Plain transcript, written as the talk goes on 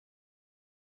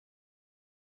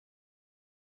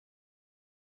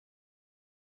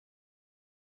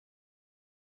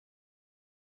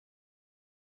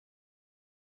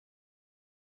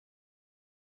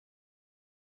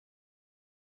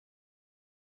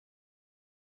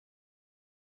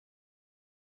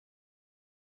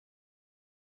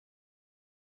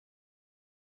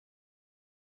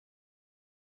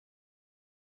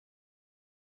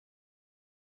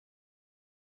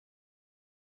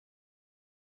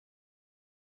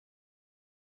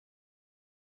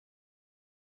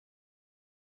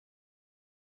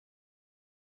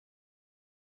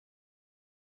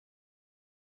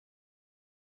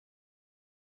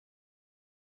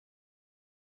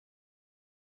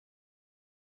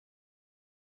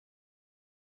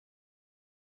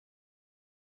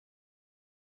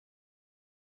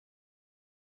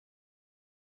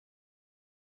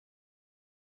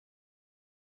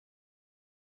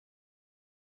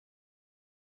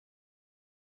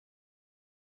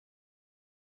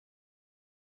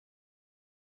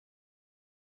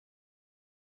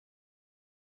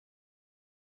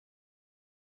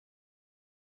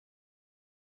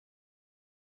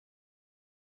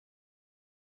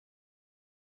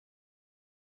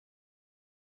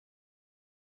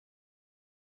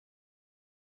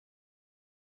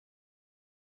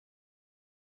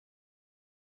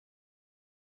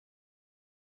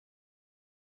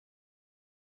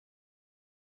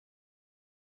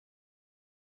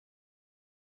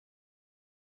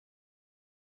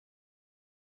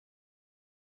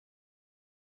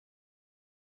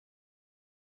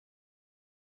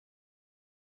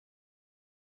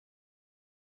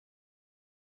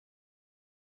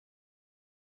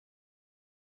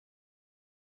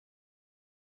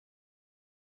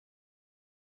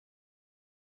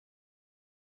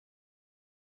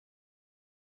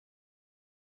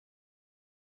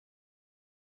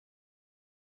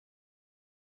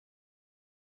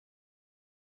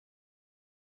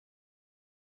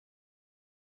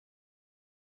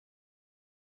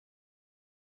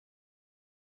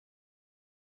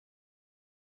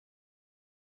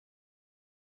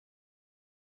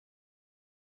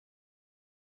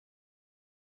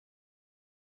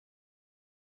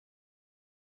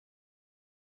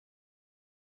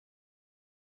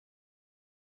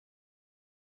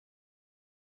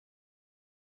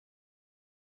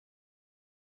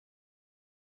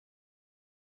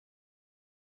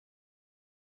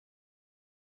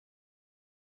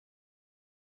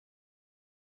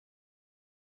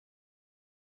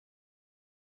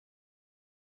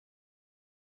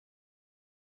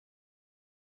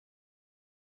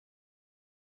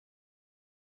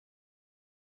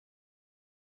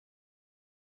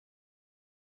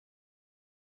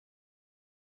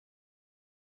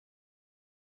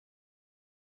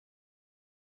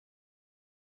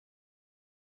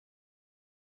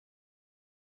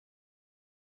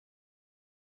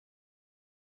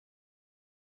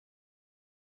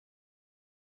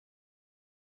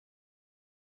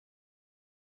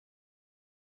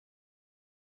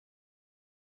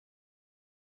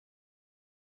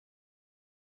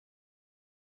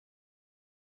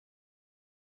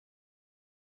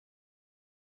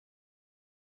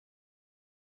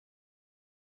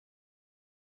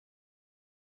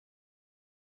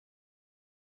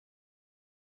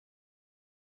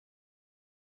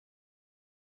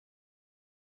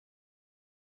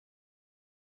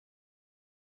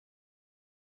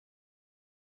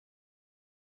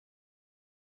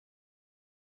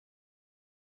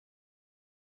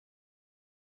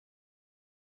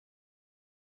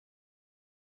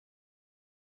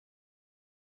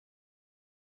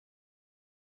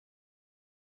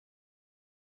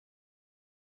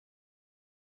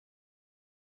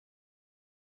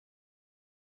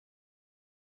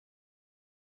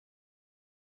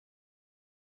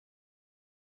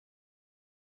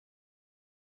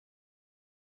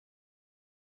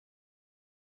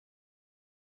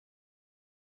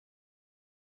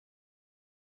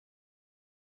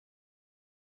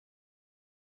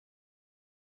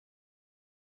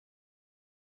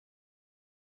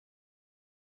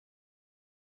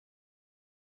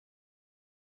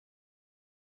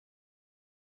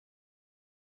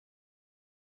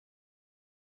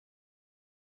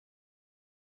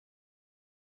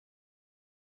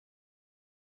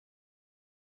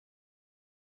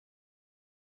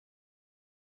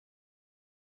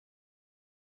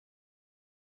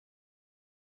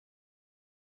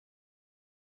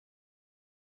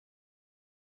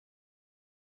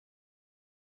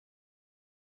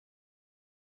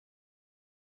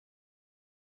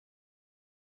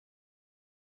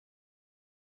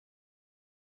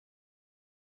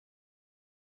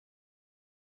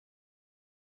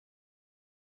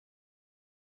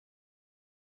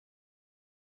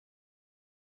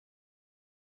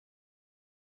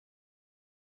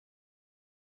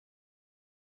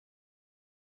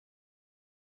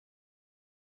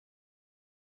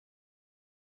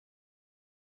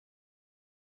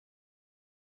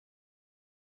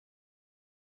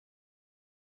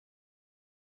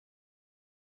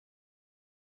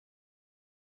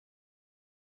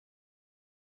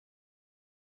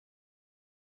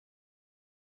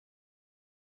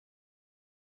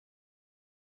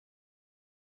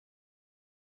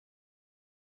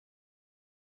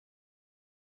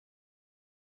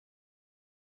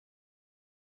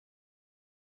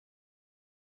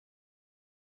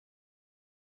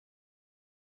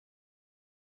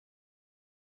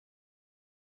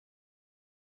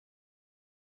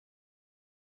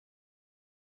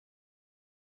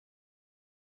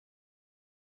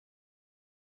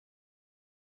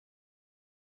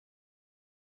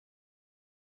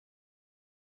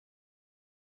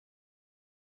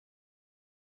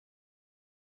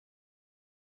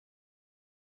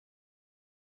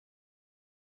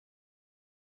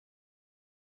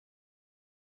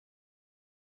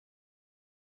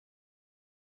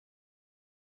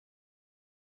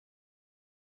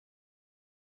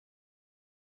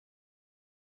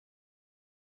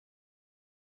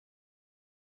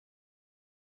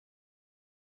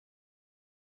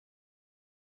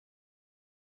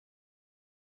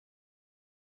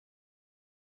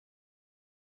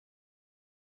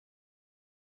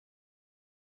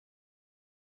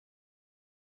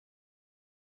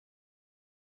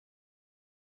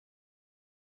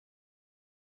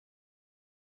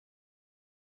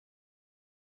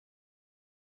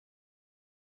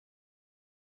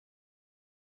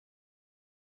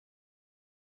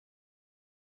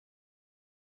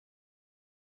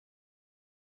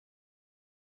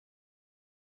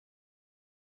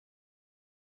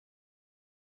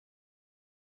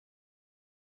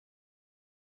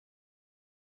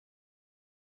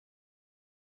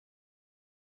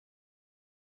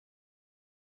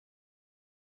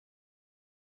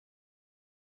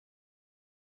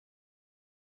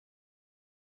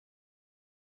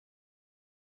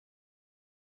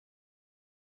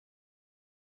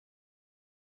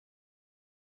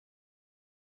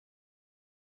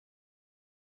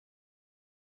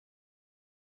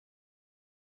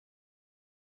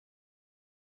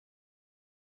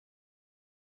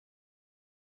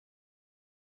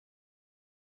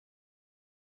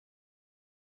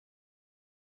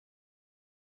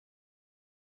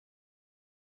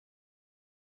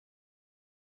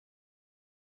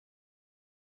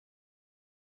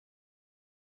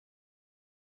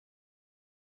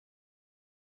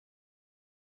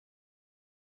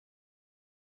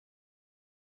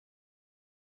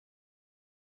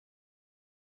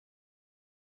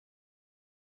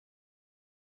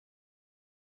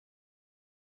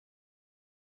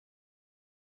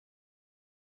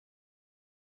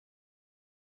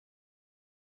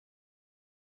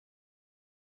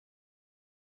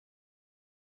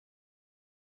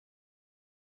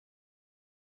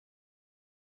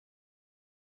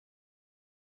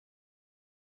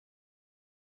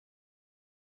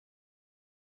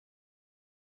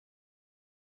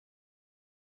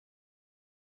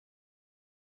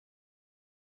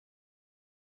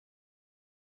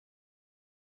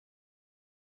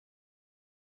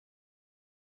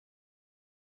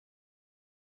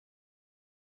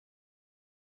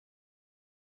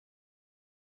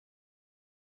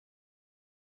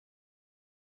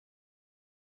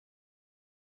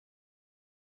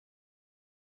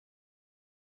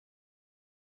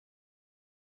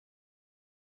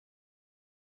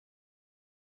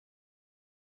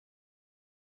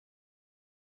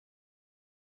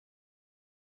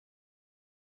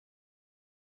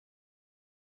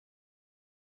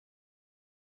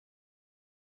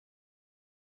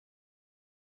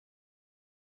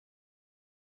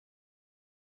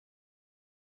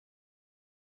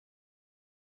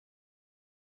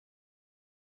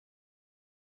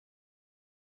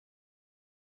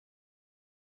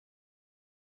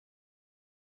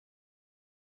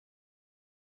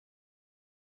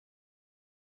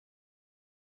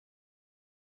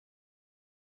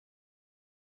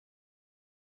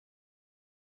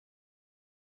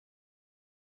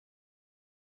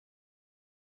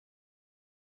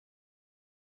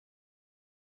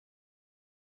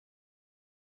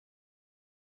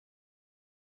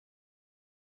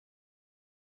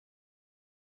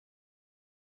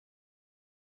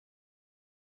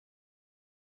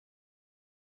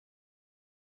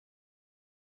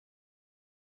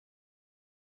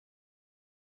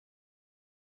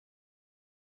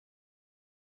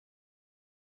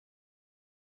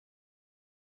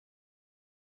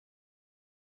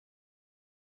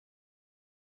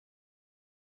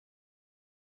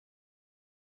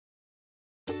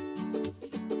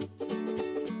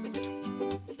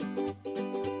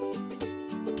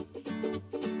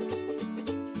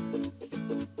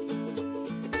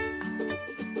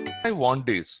I want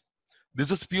is,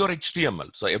 this is pure HTML.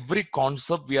 So every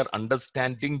concept we are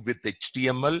understanding with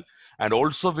HTML and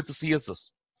also with CSS.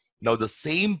 Now the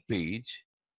same page,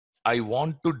 I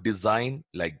want to design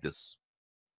like this.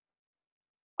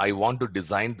 I want to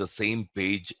design the same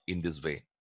page in this way.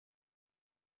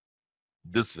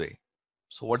 This way.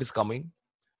 So what is coming?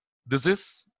 This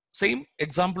is same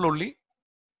example only,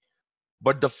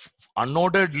 but the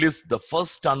unordered list, the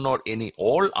first unordered,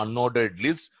 all unordered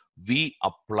list, we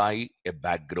apply a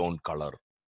background color,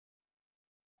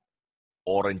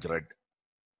 orange, red.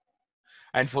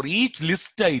 And for each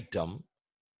list item,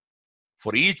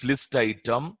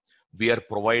 we are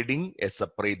providing a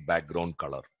separate background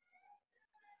color.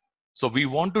 So we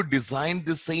want to design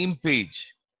the same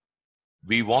page.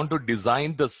 I will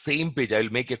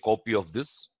make a copy of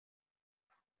this.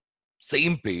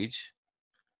 Same page,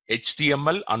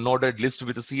 HTML, unordered list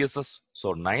with CSS.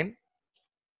 So 9,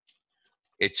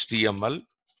 HTML,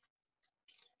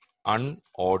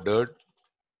 unordered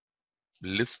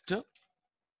list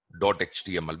dot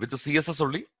HTML with the CSS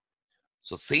only.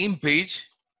 So same page,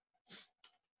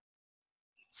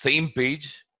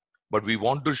 but we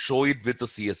want to show it with the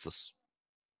CSS.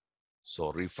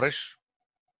 So refresh,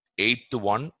 8 to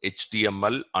 1,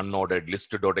 HTML, unordered list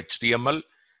dot HTML.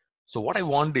 So what I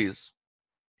want is,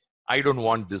 I don't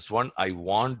want this one. I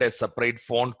want a separate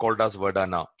font called as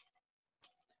Verdana.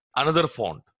 Another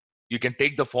font. You can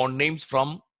take the font names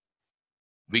from,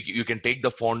 you can take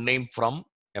the font name from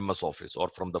MS Office or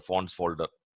from the fonts folder.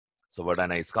 So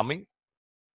Verdana is coming.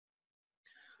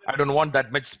 I don't want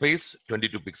that much space.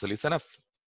 22 pixel is enough.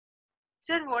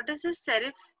 Sir, what is this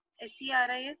serif?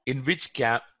 SERIF? In which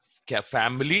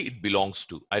family it belongs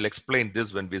to. I'll explain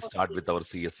this when we start with our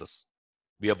CSS.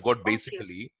 We have got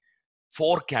basically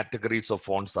 4 categories of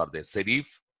fonts are there. Serif,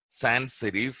 sans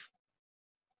serif,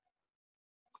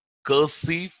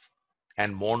 cursive,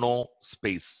 and mono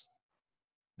space.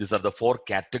 These are the 4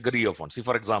 category of fonts. See,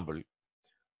 for example,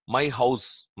 my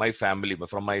house, my family,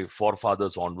 from my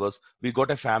forefathers onwards, we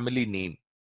got a family name.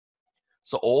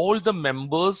 So all the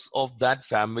members of that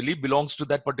family belongs to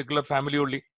that particular family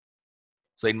only.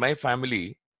 So in my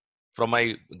family, from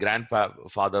my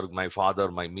grandfather, my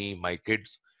father, me, my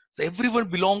kids, so everyone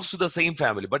belongs to the same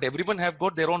family, but everyone have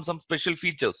got their own some special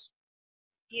features.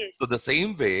 Yes. So the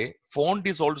same way, font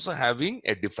is also having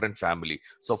a different family.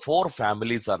 So 4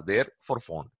 families are there for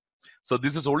font. So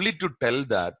this is only to tell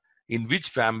that in which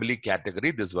family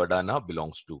category this Verdana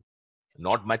belongs to.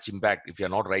 Not much impact. If you're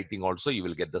not writing also, you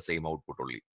will get the same output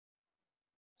only.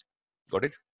 Got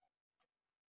it?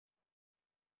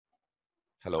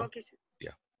 Hello? Okay, sir.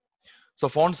 Yeah. So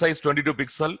font size 22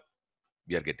 pixel,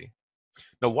 we are getting.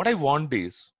 Now what I want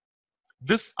is,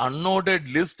 this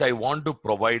unordered list, I want to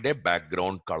provide a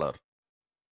background color.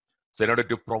 So in order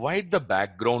to provide the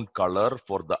background color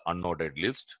for the unordered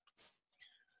list,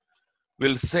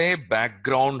 we'll say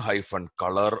background hyphen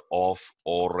color of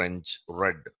orange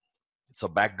red. It's a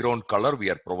background color. We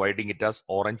are providing it as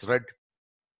orange red.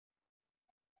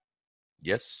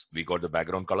 Yes, we got the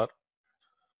background color.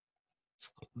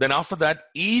 Then after that,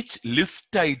 each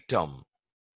list item,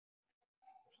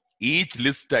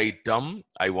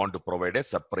 I want to provide a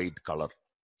separate color.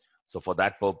 So for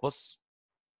that purpose,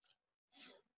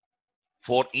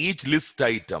 for each list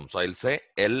item, so I'll say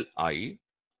LI,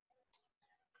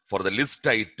 for the list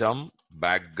item,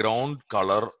 background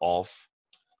color of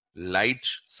light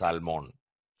salmon.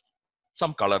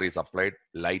 Some color is applied,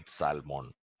 light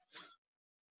salmon.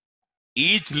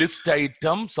 Each list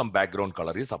item, some background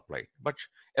color is applied, but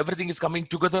everything is coming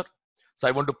together. So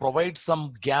I want to provide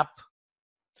some gap.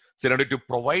 So in order to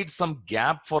provide some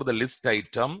gap for the list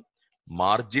item,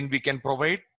 margin we can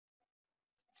provide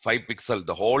 5 pixel,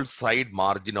 the whole side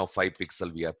margin of 5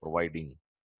 pixel we are providing.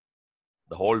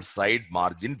 The whole side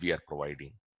margin we are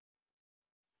providing.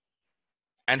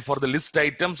 And for the list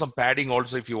item, some padding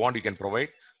also, if you want, you can provide.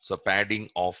 So padding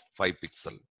of 5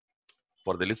 pixel.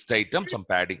 For the list item, some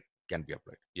padding can be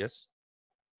applied. Yes?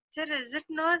 Sir, is it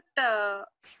not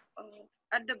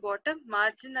at the bottom,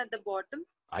 margin at the bottom?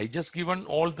 I just given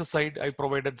all the side, I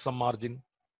provided some margin.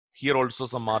 Here also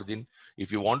some margin.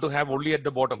 If you want to have only at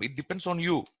the bottom, it depends on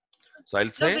you. So I'll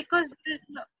say. No, because,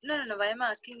 no. Why I'm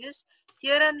asking is,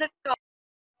 here on the top.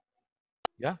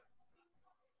 Yeah.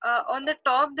 On the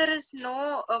top, there is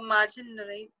no margin,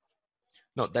 right?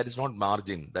 No, that is not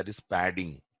margin. That is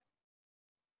padding.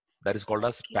 That is called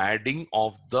as padding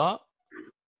of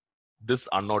this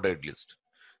unordered list.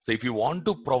 So if you want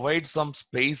to provide some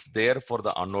space there for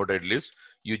the unordered list,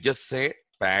 you just say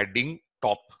padding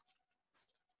top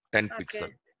 10 pixel.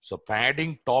 So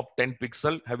padding top 10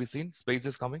 pixel. Have you seen space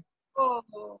is coming? Oh,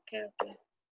 okay.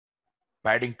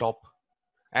 Padding top.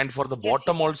 And for the Yes,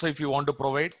 bottom also, if you want to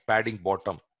provide padding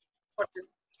bottom. bottom.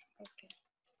 Okay.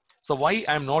 So why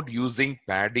I'm not using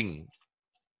padding,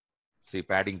 say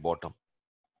padding bottom.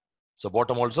 So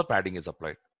bottom also padding is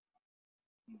applied.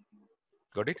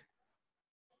 Got it?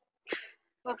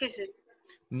 Okay, sir.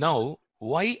 Now,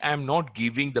 why I'm not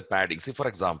giving the padding? See, for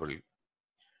example,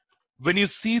 when you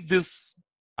see this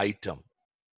item,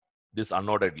 this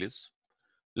unordered list,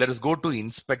 let us go to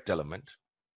inspect element.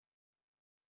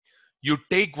 You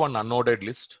take one unordered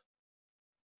list.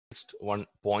 One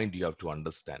point you have to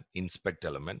understand, inspect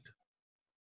element.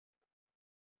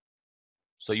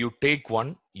 So you take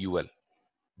one UL.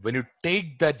 When you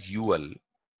take that UL,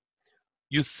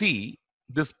 you see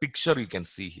this picture you can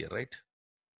see here, right?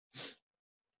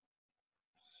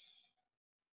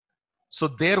 So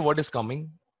there what is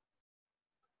coming?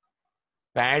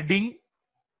 Padding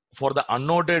for the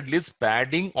unordered list,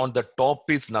 padding on the top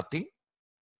is nothing.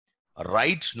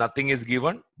 Right, nothing is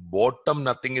given. Bottom,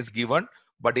 nothing is given.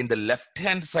 But in the left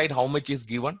hand side, how much is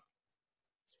given?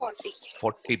 40.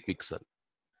 40 pixel.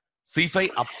 So if I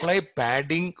apply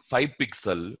padding 5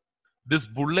 pixel, this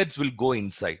bullets will go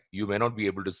inside. You may not be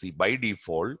able to see. By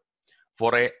default,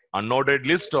 for a unordered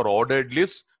list or ordered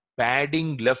list,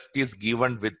 padding left is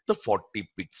given with the 40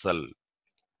 pixel.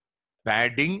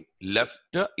 Padding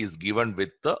left is given with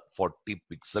the 40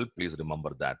 pixel. Please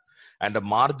remember that. And the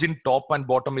margin top and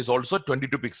bottom is also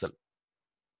 22 pixel.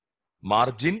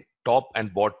 Margin top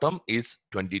and bottom is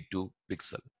 22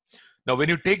 pixel. Now, when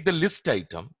you take the list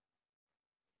item,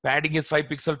 padding is 5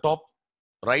 pixel top,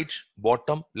 right,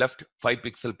 bottom, left, 5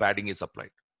 pixel padding is applied.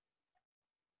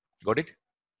 Got it?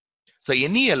 So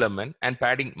any element and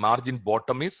padding margin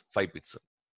bottom is 5 pixel.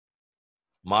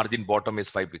 Margin bottom is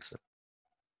 5 pixel.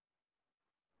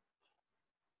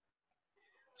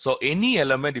 So any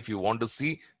element, if you want to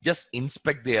see, just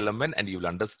inspect the element and you will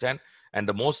understand. And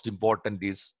the most important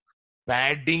is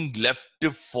padding left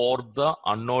for the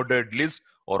unordered list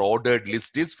or ordered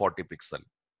list is 40 pixel.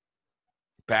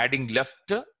 Padding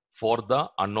left for the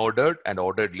unordered and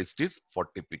ordered list is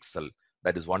 40 pixel.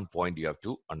 That is one point you have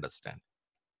to understand.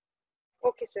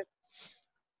 Okay, sir.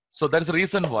 So that's the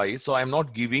reason why. So I'm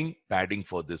not giving padding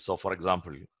for this. So for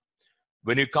example,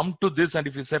 when you come to this and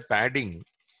if you say padding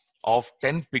of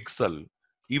 10 pixel,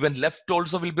 even left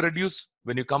also will be reduced.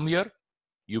 When you come here,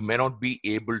 you may not be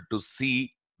able to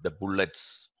see the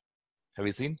bullets. Have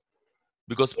you seen?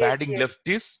 Because Yes, padding yes. left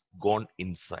is gone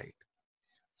inside.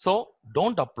 So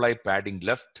don't apply padding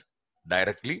left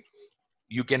directly.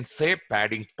 You can say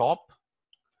padding top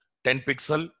 10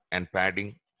 pixel and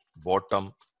padding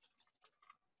bottom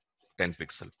 10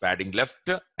 pixel. Padding left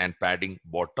and padding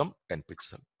bottom 10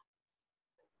 pixel.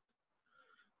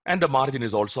 And the margin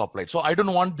is also applied. So I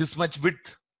don't want this much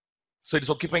width. So it's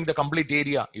occupying the complete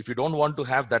area. If you don't want to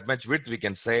have that much width, we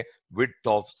can say width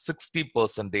of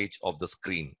 60% of the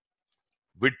screen.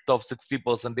 Width of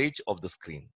 60% of the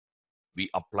screen. We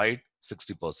applied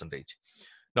 60%.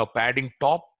 Now padding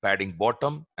top, padding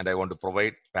bottom, and I want to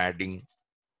provide padding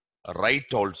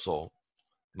right also,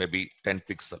 maybe 10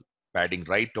 pixel. Padding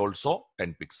right also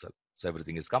 10 pixel. So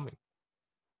everything is coming.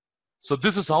 So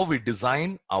this is how we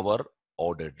design our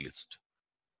ordered list.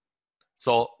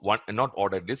 So one, not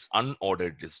ordered list,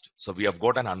 unordered list. So we have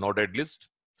got an unordered list.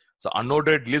 So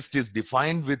unordered list is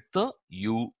defined with the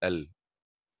UL.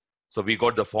 So we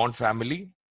got the font family.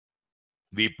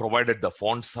 We provided the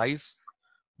font size.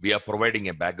 We are providing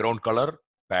a background color,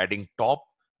 padding top,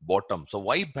 bottom. So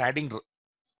why padding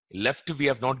left we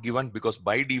have not given? Because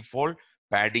by default,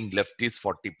 padding left is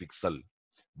 40 pixel.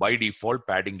 By default,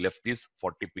 padding left is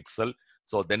 40 pixel.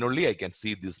 So then only I can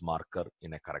see this marker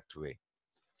in a correct way.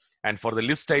 And for the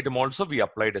list item also, we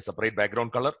applied a separate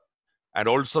background color. And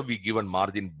also we given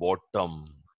margin bottom.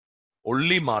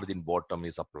 Only margin bottom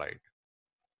is applied.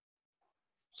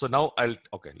 So now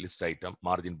okay, list item,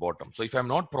 margin bottom. So if I'm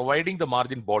not providing the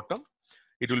margin bottom,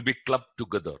 it will be clubbed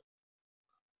together.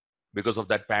 Because of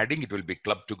that padding, it will be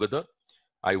clubbed together.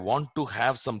 I want to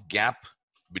have some gap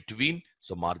between,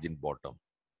 so margin bottom.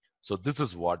 So this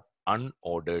is what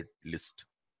unordered list.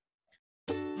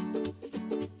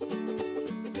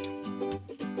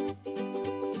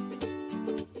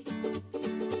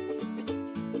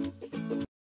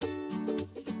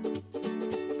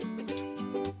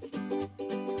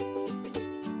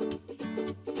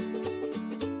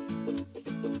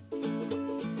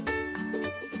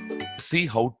 See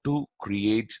how to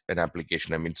create an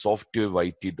application. I mean,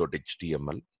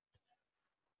 softwareyt.html.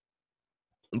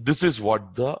 This is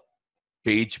what the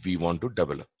page we want to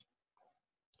develop.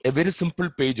 A very simple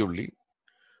page only.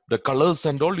 The colors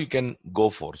and all you can go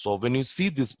for. So when you see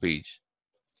this page,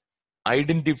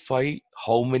 identify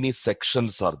how many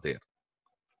sections are there.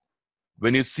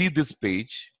 When you see this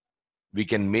page, we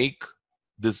can make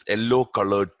this yellow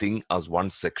colored thing as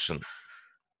one section.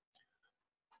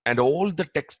 And all the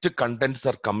text contents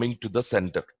are coming to the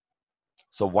center.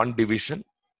 So one division,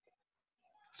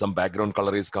 some background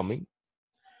color is coming.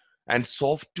 And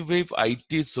Software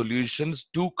IT Solutions,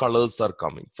 two colors are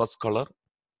coming. First color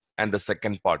and the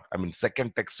second part. I mean,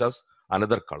 second text as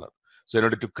another color. So in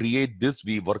order to create this,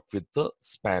 we work with the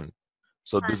span.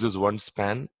 So this is one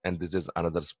span and this is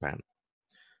another span.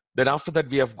 Then after that,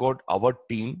 we have got our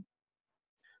team.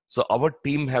 So our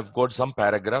team have got some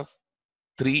paragraph.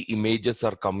 3 images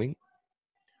are coming.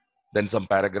 Then some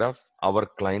paragraph, our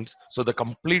clients. So the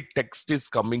complete text is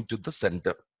coming to the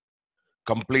center.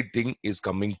 Complete thing is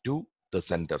coming to the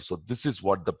center. So this is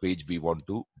what the page we want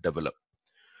to develop.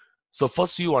 So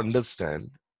first you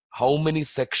understand how many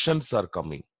sections are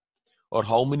coming or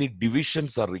how many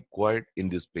divisions are required in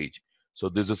this page. So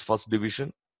this is first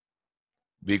division.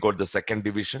 We got the second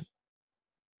division,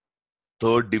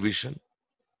 third division,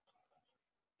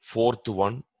 fourth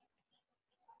one,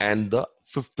 and the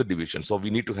fifth division. So we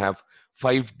need to have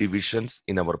 5 divisions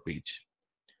in our page.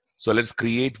 So let's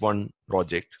create one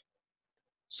project.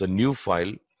 So new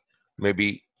file,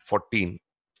 maybe 14.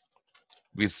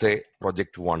 We say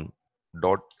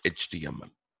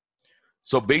project1.html.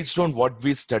 So based on what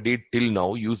we studied till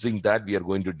now, using that we are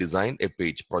going to design a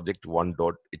page,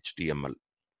 project1.html.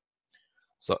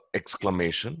 So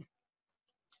exclamation.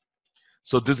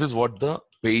 So this is what the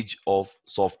page of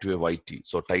Software IT.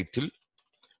 So title,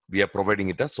 we are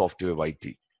providing it as Software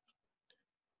IT.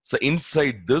 So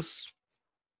inside this,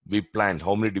 we planned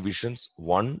how many divisions?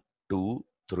 1, 2,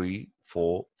 3,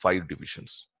 4, 5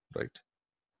 divisions, right?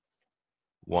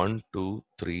 1, 2,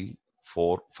 3,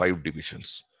 4, 5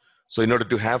 divisions. So in order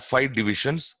to have 5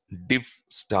 divisions, div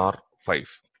star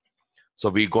 5. So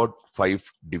we got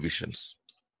 5 divisions.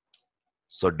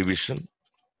 So division,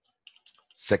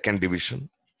 second division,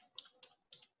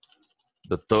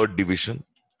 the third division,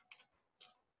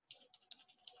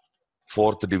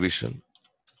 fourth division,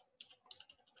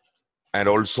 and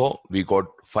also we got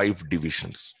 5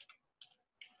 divisions.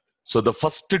 So the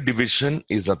first division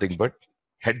is nothing but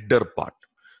header part.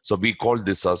 So we call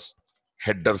this as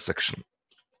header section.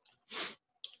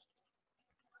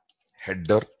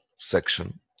 Header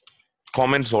section.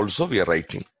 Comments also we are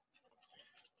writing.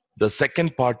 The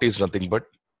second part is nothing but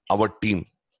our team.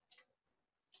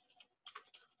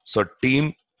 So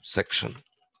team section.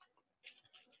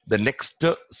 The next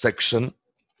section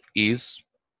is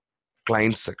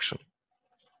client section.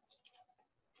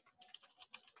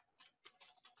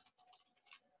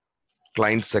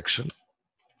 Client section.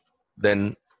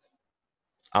 Then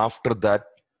after that,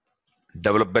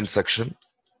 development section.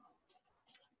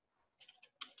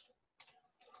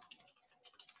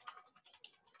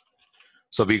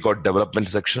 So we got development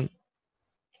section.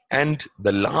 And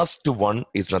the last one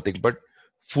is nothing but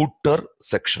footer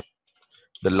section.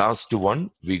 The last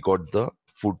one, we got the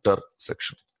footer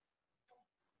section.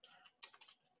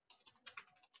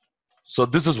 So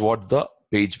this is what the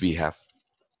page we have.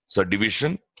 So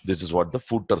division, this is what the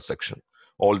footer section.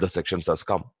 All the sections has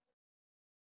come.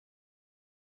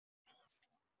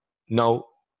 Now,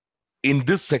 in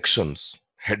this sections,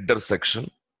 header section,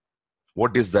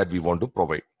 what is that we want to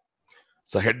provide?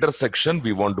 So header section,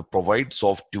 we want to provide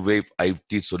Software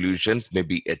IT Solutions,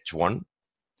 maybe H1,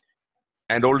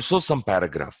 and also some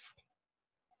paragraph.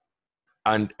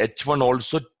 And H1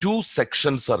 also 2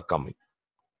 sections are coming.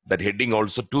 That heading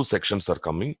also 2 sections are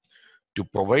coming to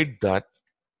provide that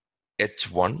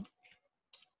H1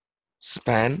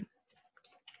 span.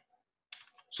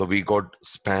 So we got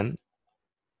span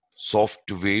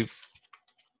Software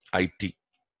IT.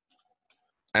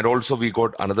 And also we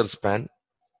got another span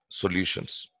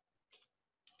solutions.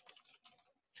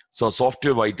 So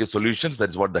Software IT Solutions,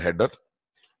 that's what the header.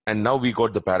 And now we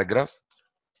got the paragraph.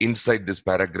 Inside this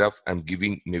paragraph, I'm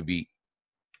giving maybe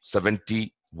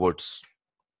 70 words.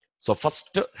 So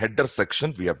first header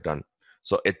section we have done.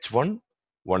 So H1,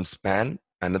 one span,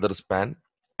 another span,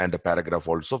 and a paragraph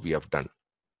also we have done.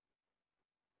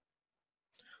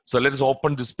 So let us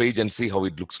open this page and see how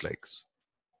it looks like.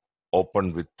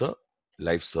 Open with the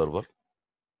live server.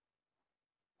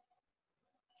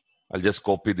 I'll just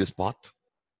copy this path.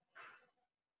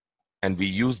 And we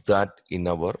use that in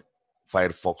our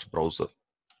Firefox browser.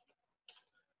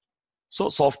 So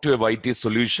Software IT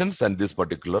Solutions and this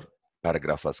particular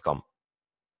paragraph has come.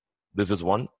 This is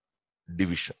one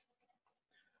division.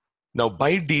 Now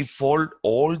by default,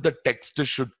 all the text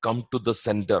should come to the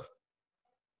center.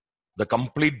 The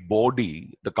complete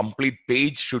body, the complete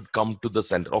page should come to the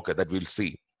center. Okay, that we'll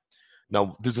see.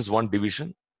 Now this is one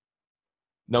division.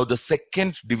 Now the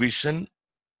second division,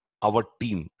 our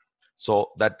team.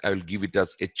 So that I will give it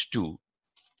as H2,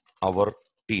 our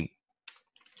team.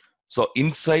 So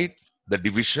inside the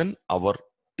division, our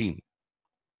team,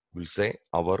 we'll say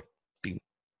our team.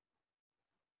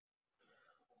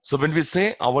 So when we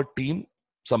say our team,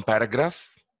 some paragraph,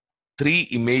 3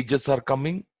 images are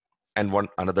coming and one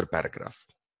another paragraph.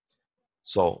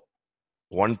 So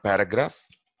one paragraph,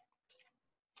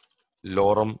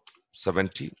 lorem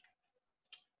 70.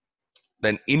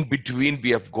 Then in between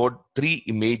we have got 3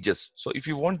 images. So if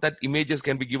you want, that images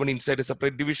can be given inside a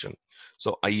separate division.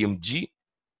 So img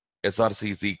src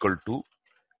is equal to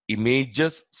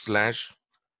images slash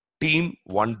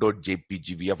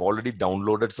team1.jpg. We have already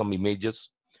downloaded some images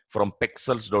from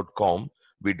pexels.com.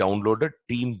 We downloaded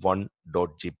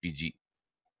team1.jpg.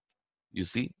 You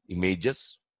see,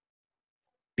 images,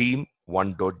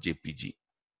 team1.jpg.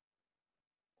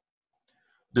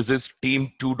 This is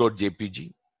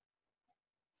team2.jpg.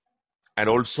 And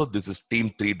also this is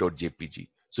team3.jpg.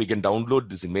 So you can download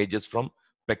these images from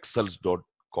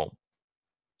pexels.com.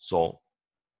 So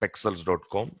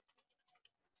pexels.com.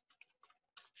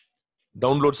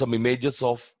 Download some images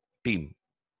of team.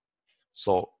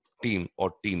 So team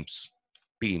or teams,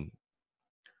 team.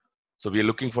 So we are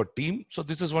looking for team. So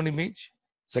this is one image,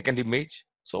 second image.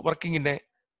 So working in a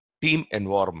team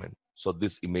environment. So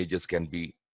these images can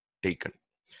be taken.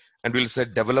 And we'll say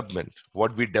development.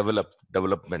 What we develop,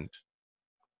 development.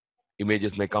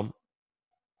 Images may come.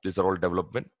 These are all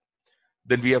development.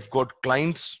 Then we have got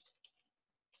clients.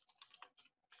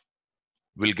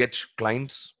 We'll get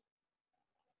clients.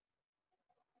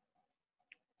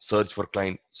 Search for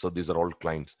client. So these are all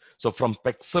clients. So from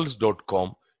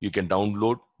pexels.com, you can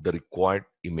download the required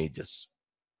images.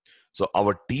 So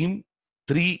our team,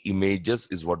 3 images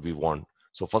is what we want.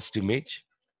 So first image,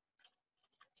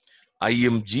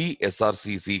 img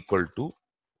src is equal to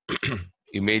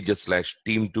images slash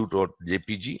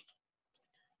team2.jpg.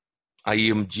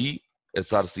 img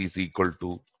src is equal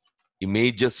to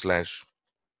images slash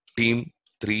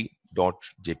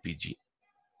team3.jpg.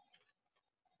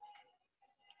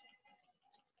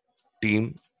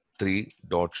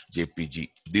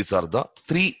 team3.jpg. These are the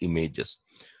 3 images.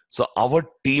 So our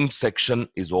team section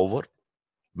is over.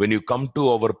 When you come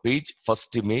to our page,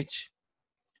 first image,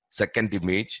 second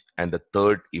image, and the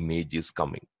third image is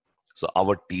coming. So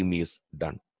our team is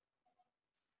done.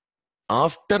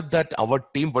 After that, our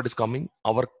team, what is coming?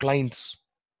 Our clients.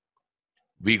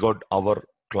 We got our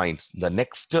clients. The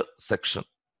next section.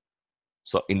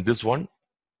 So in this one,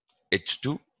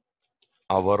 H2,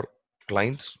 our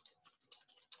clients.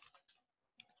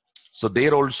 So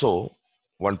there also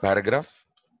one paragraph.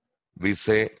 We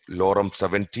say lorem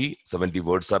 70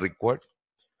 words are required.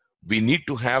 We need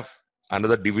to have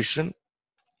another division.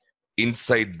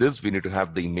 Inside this, we need to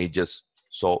have the images.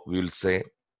 So we will say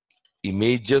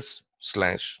images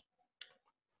slash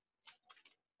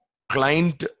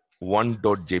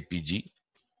client1.jpg.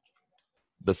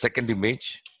 The second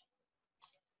image,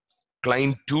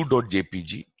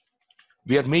 client2.jpg.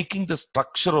 We are making the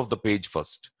structure of the page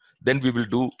first. Then we will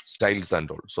do styles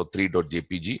and all. So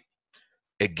 3.jpg.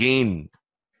 Again,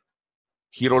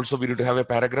 here also we need to have a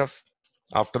paragraph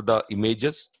after the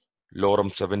images,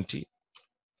 lorem 70.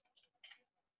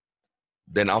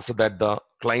 Then after that, the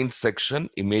client section,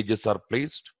 images are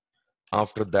placed.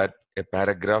 After that, a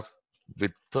paragraph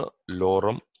with the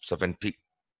lorem 70.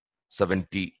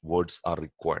 70 words are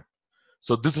required.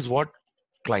 So this is what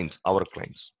clients, our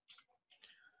clients.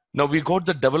 Now we got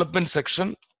the development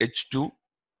section, H2,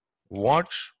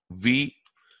 what we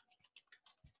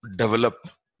develop,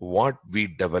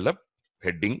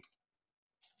 heading,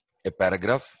 a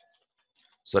paragraph.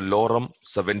 So lorem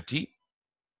 70.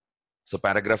 So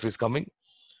paragraph is coming.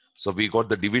 So we got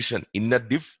the division, inner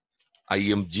div,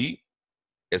 img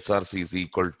src is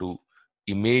equal to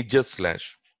images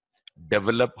slash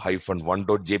develop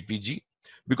 -1.jpg,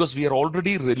 because we are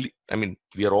already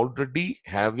we are already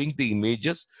having the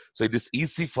images, so it is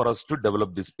easy for us to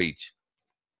develop this page.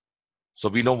 So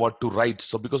we know what to write.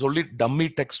 So because only dummy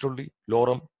text only,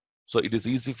 lorem, so it is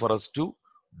easy for us to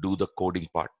do the coding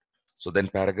part. So then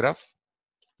paragraph,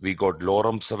 we got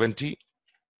lorem 70.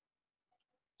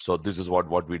 So this is what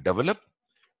we develop.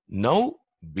 Now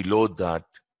below that,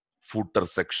 footer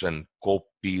section,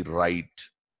 copyright,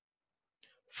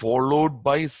 followed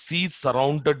by C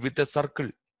surrounded with a circle.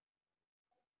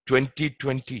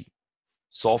 2020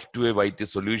 software IT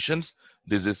solutions.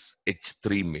 This is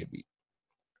H3 maybe.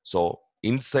 So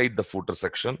inside the footer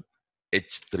section,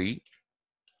 H3,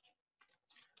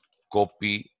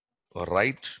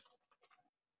 copyright.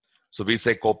 So we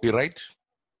say copyright,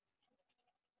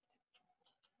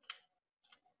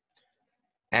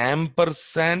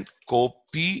 ampersand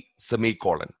copy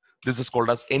semicolon. This is called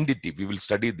as entity. We will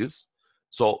study this.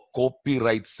 So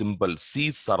copyright symbol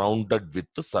C surrounded with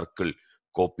the circle.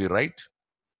 Copyright,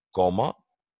 comma,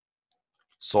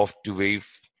 Softwave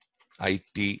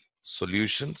IT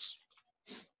solutions.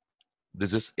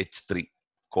 This is H3.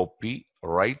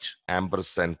 Copyright,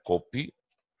 ampersand copy,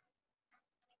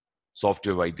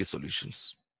 Software IT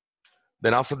solutions.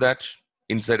 Then after that,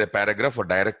 inside a paragraph or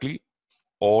directly,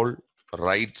 all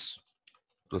rights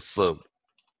reserved.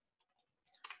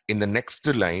 In the next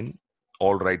line,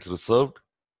 all rights reserved.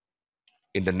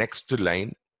 In the next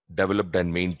line, developed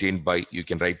and maintained by, you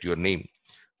can write your name.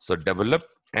 So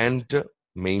developed and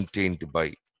maintained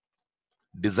by,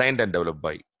 designed and developed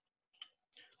by,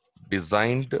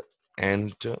 designed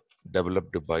and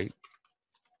developed by,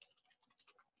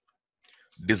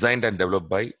 designed and developed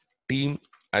by team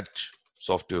at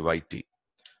Software IT.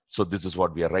 So this is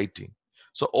what we are writing.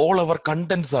 So all our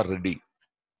contents are ready.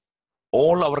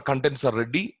 All our contents are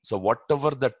ready. So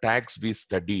whatever the tags we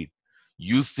studied,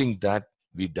 using that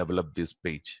we develop this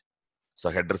page. So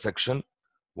header section,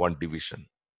 one division,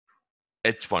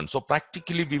 H1. So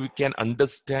practically we can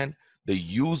understand the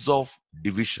use of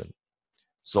division.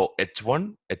 So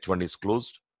H1 is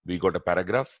closed. We got a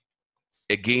paragraph.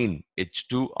 Again,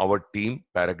 H2, our team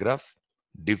paragraph,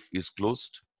 div is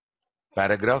closed.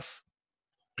 Paragraph,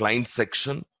 client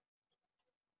section,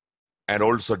 and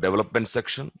also development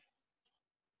section,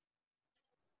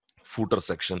 footer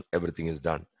section, everything is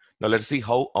done. Now let's see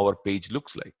how our page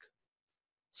looks like.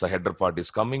 So header part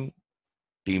is coming,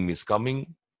 team is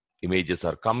coming, images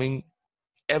are coming,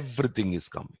 everything is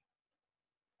coming.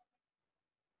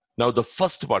 Now the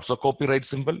first part, so copyright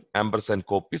symbol, ampersand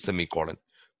copy, semicolon.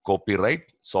 Copyright,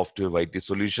 Software IT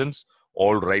solutions,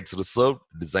 all rights reserved,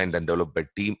 designed and developed by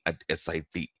team at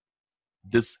SIT.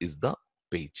 This is the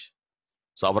page.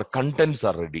 So our contents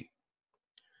are ready.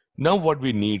 Now what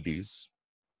we need is,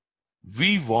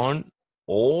 we want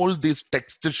all this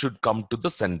text should come to the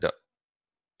center.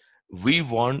 We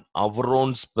want our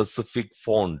own specific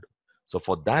font. So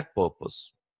for that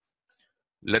purpose,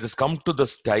 let us come to the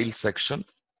style section.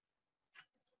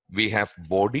 We have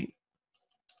body.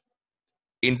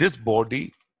 In this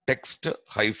body, text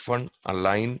hyphen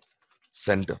align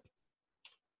center.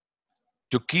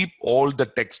 To keep all the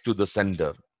text to the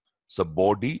center, so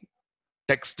body,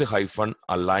 text hyphen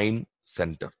align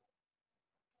center.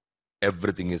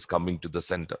 Everything is coming to the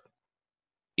center,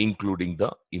 including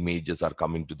the images are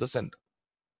coming to the center.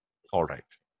 All right.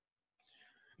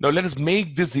 Now let us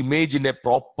make this image in a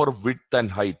proper width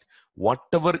and height.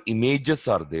 Whatever images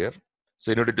are there,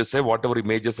 so in order to say whatever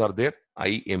images are there,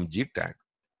 img tag.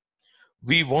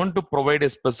 We want to provide a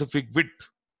specific width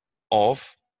of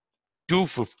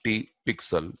 250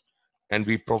 pixel and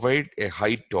we provide a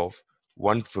height of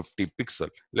 150 pixel.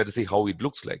 Let us see how it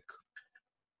looks like.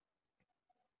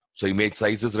 So image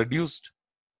size is reduced.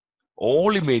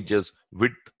 All images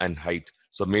width and height.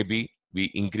 So maybe we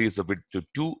increase the width to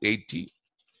 280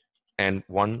 and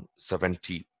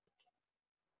 170.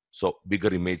 So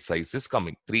bigger image size is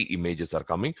coming. 3 images are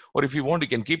coming. Or if you want, you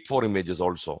can keep 4 images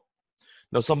also.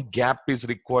 Now some gap is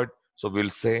required. So we'll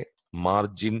say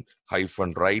margin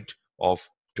hyphen right of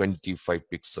 25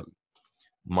 pixel.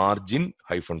 Margin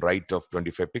hyphen right of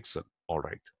 25 pixel. All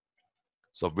right.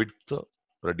 So width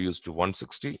reduced to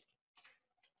 160.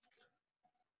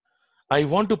 I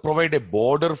want to provide a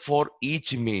border for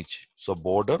each image. So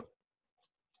border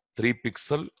 3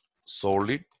 pixel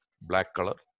solid black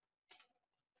color.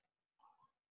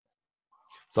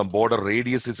 Some border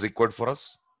radius is required for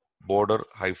us. Border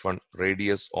hyphen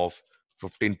radius of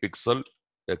 15 pixel,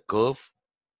 a curve.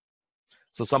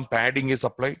 So some padding is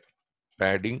applied.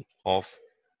 Padding of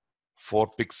 4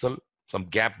 pixel, some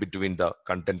gap between the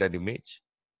content and image.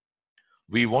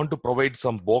 We want to provide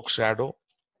some box shadow.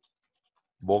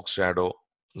 Box shadow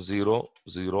 0,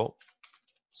 0.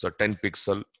 So 10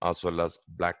 pixel as well as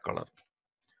black color.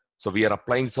 So we are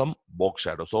applying some box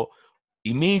shadow. So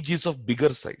image is of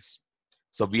bigger size.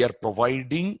 So we are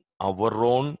providing our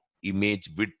own image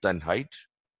width and height.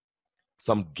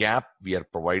 Some gap we are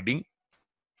providing.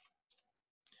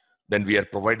 Then we are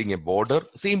providing a border,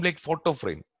 same like photo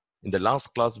frame. In the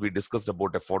last class, we discussed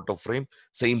about a photo frame.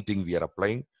 Same thing we are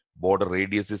applying. Border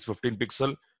radius is 15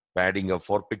 pixel, padding of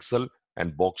 4 pixel,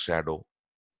 and box shadow.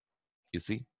 You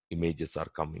see, images are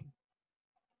coming.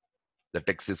 The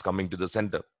text is coming to the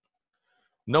center.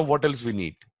 Now, what else we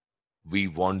need? We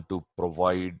want to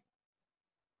provide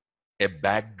a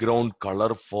background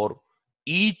color for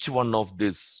each one of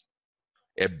this.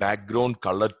 A background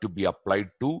color to be applied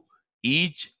to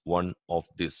each one of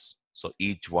this. So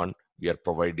each one we are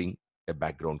providing a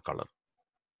background color.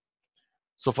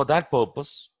 So for that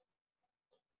purpose,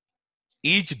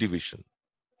 each division.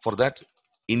 For that,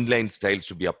 inline styles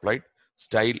to be applied.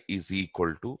 Style is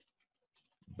equal to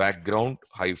background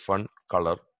hyphen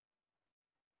color,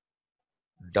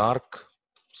 dark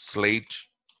slate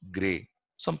gray.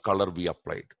 Some color we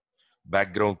applied.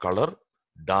 Background color,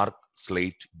 dark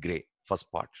slate gray.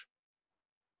 First part.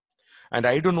 And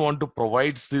I don't want to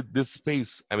provide this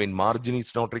space. I mean, margin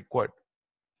is not required.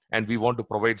 And we want to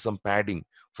provide some padding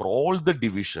for all the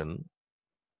division.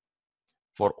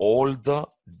 For all the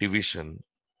division,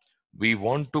 we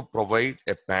want to provide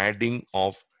a padding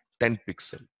of 10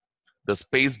 pixel, the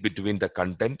space between the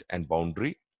content and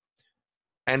boundary.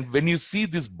 And when you see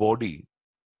this body,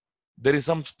 there is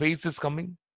some spaces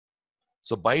coming.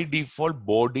 So by default,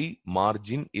 body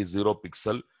margin is 0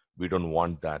 pixel. We don't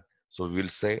want that. So we will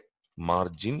say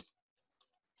margin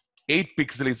 8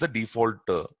 pixel is the default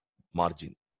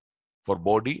margin. For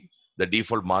body, the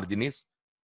default margin is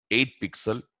 8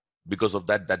 pixel. Because of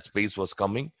that, that space was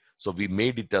coming. So we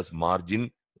made it as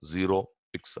margin 0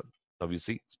 pixel. Now you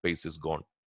see space is gone.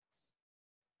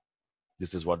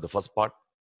 This is what the first part.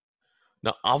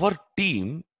 Now our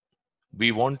team,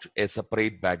 we want a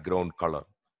separate background color.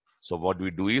 So what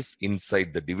we do is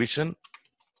inside the division,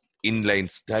 inline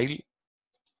style,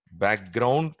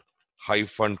 background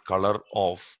hyphen color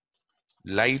of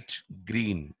light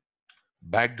green.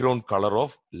 Background color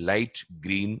of light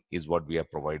green is what we are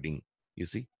providing. You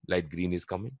see, light green is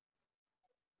coming.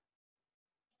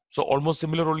 So almost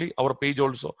similar only, our page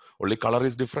also, only color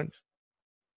is different.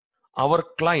 Our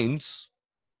clients,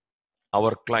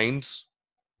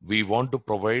 we want to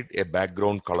provide a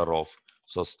background color of,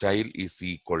 so style is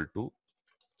equal to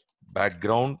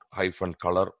background hyphen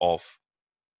color of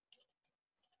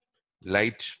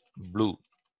light blue.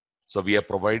 So we are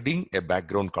providing a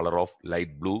background color of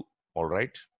light blue, all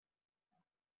right.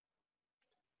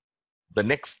 The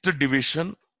next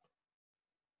division,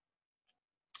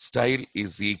 style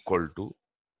is equal to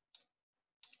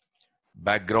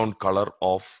background color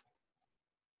of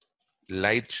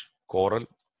light coral.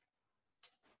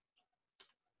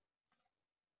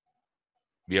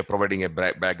 We are providing a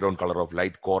background color of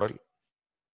light coral.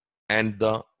 And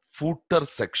the footer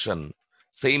section,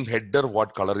 same header,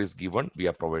 what color is given, we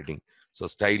are providing. So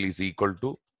style is equal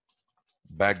to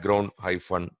background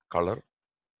hyphen color,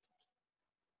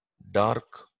 dark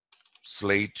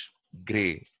slate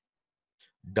gray.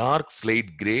 Dark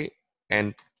slate gray,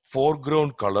 and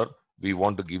foreground color, we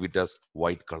want to give it as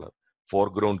white color.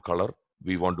 Foreground color,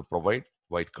 we want to provide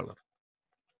white color.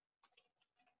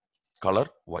 Color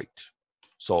white.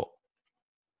 So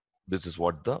this is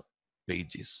what the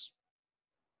page is.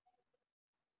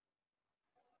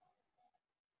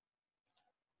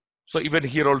 So even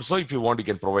here also, if you want, you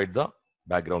can provide the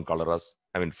background color as,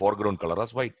 foreground color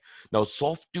as white. Now,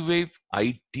 Softwave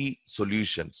IT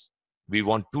solutions, we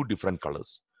want two different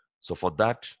colors. So for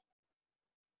that,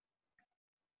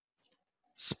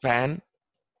 span,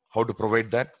 how to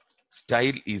provide that?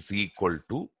 Style is equal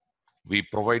to, we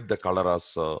provide the color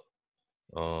as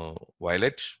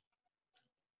violet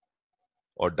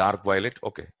or dark violet.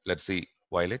 Okay, let's see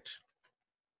violet.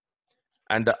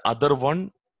 And the other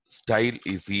one, style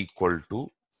is equal to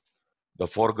the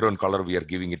foreground color, we are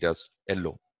giving it as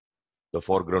yellow. The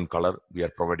foreground color, we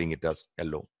are providing it as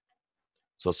yellow.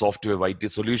 So Software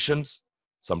IT solutions,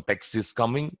 some text is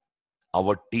coming.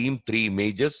 Our team, 3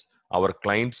 images. Our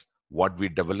clients, what we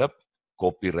develop,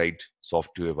 copyright,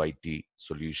 Software IT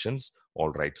solutions,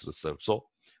 all rights reserved. So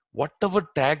whatever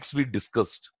tags we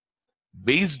discussed,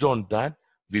 based on that,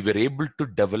 we were able to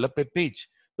develop a page.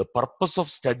 The purpose of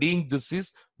studying this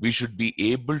is we should be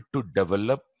able to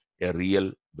develop a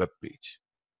real web page.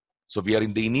 So we are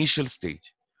in the initial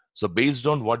stage. So based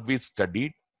on what we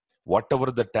studied, whatever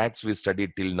the tags we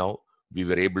studied till now, we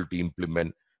were able to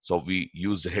implement. So we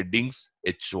used headings,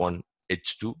 H1,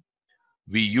 H2.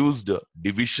 We used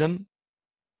division.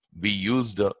 We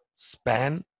used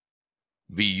span.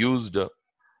 We used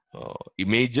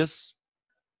images.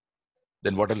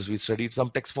 Then what else we studied?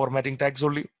 Some text formatting tags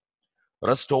only.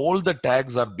 Rest all the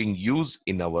tags are being used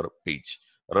in our page.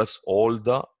 Rest all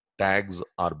the tags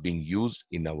are being used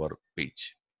in our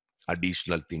page.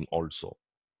 Additional thing also.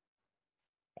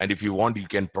 And if you want, you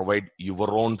can provide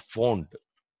your own font.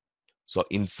 So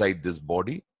inside this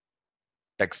body,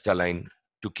 text align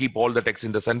to keep all the text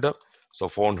in the center. So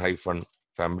font hyphen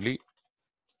family.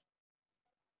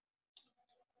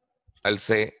 I'll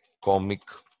say Comic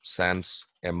Sans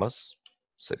MS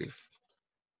serif.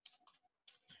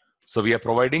 So we are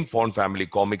providing font family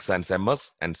Comic Sans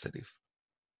MS and serif.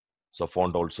 So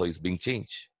font also is being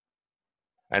changed.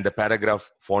 And the paragraph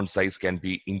font size can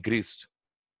be increased.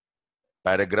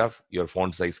 Paragraph, your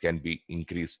font size can be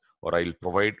increased. or I'll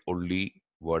provide only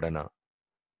Verdana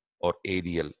or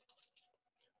Arial.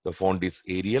 The font is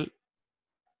Arial.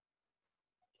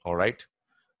 All right.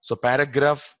 So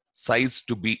paragraph size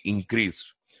to be increased.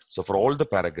 So for all the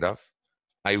paragraph,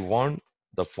 I want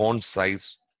the font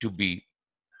size to be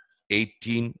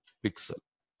 18 pixel.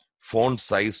 Font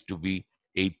size to be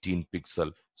 18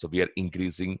 pixel. So we are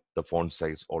increasing the font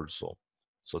size also.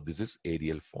 So this is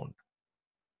Arial font.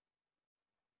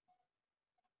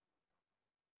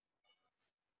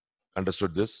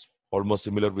 Understood this? Almost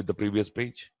similar with the previous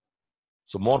page.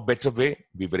 So more better way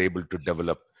we were able to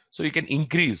develop. So you can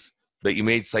increase the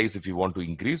image size. If you want to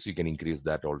increase, you can increase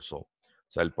that also.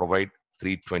 So I'll provide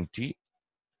 320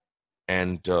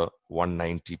 and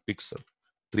 190 pixel.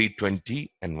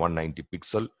 320 and 190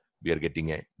 pixel, we are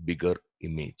getting a bigger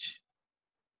image.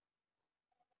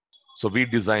 So we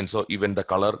design, so even the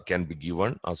color can be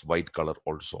given as white color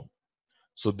also.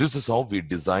 So this is how we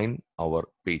design our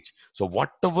page. So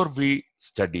whatever we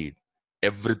studied,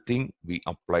 everything we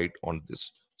applied on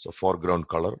this. So foreground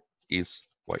color is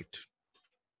white.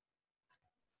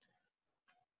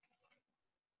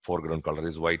 Foreground color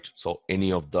is white. So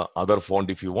any of the other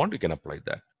font, if you want, you can apply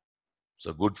that.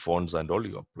 So good fonts and all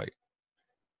you apply.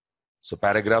 So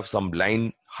paragraph, some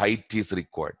line height is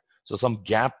required. So some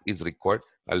gap is required.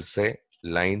 I'll say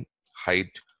line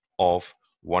height of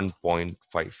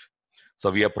 1.5. So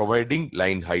we are providing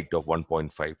line height of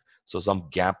 1.5. So some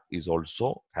gap is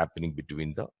also happening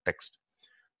between the text.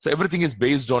 So everything is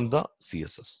based on the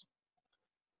CSS.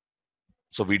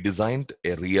 So we designed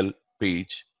a real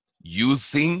page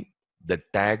using the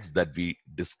tags that we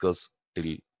discussed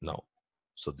till now.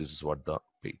 So this is what the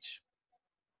page.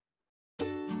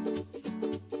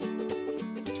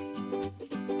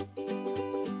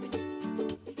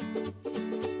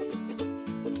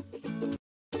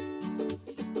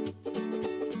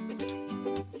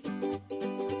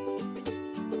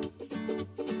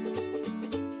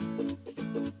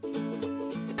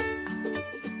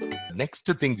 Next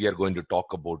thing we are going to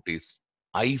talk about is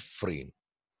iFrame.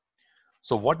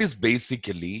 So what is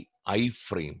basically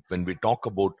iFrame? When we talk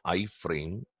about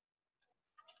iFrame,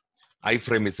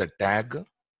 iFrame is a tag.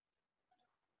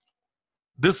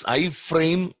 This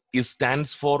iFrame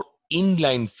stands for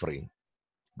inline frame.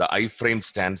 The iFrame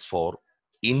stands for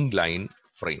inline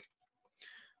frame.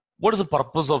 What is the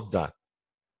purpose of that?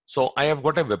 So I have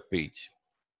got a web page.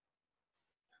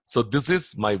 So this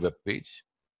is my web page.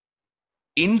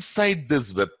 Inside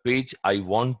this web page, I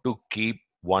want to keep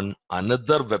one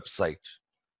another website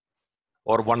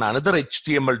or one another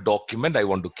HTML document I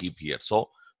want to keep here. So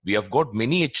we have got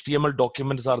many HTML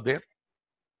documents are there.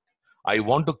 I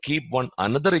want to keep one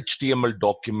another HTML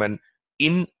document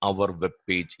in our web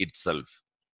page itself.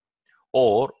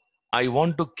 Or I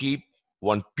want to keep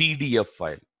one PDF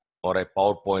file or a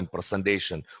PowerPoint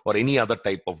presentation or any other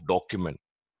type of document.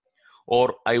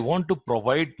 Or I want to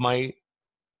provide my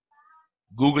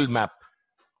Google map,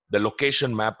 the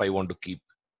location map I want to keep.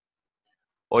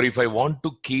 Or if I want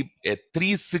to keep a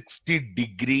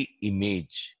 360-degree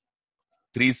image,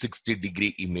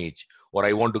 360-degree image, or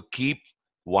I want to keep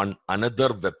one another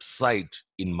website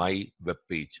in my web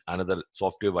page, another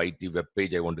software IT web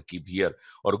page I want to keep here,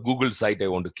 or Google site I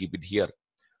want to keep it here.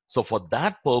 So for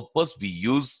that purpose, we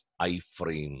use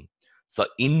iFrame. So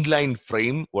inline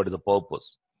frame, what is the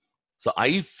purpose? So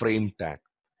iFrame tag,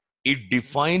 it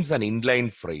defines an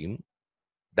inline frame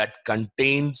that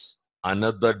contains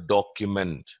another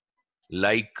document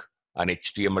like an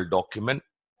HTML document,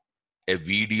 a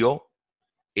video,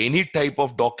 any type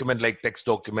of document like text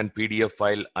document, PDF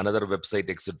file, another website,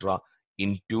 etc.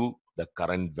 into the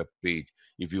current web page.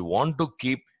 If you want to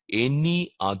keep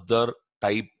any other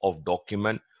type of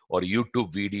document or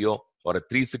YouTube video or a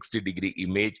 360-degree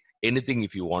image, anything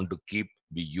if you want to keep,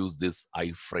 we use this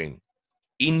iFrame,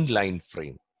 inline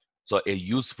frame. So a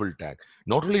useful tag.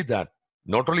 Not only that,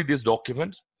 not only these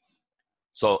documents,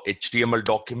 so HTML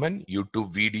document,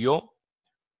 YouTube video,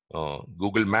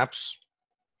 Google Maps,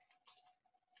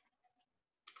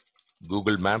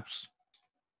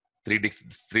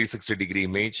 360-degree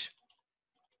image,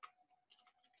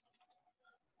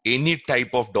 any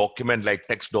type of document like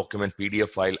text document,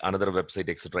 PDF file, another website,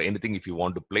 etc. Anything if you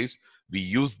want to place, we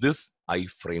use this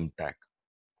iFrame tag.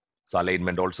 So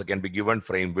alignment also can be given,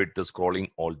 frame width, scrolling,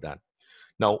 all that.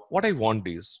 Now, what I want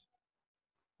is,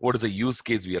 what is the use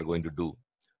case we are going to do?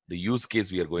 The use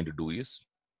case we are going to do is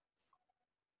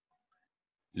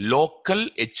local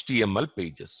HTML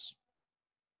pages.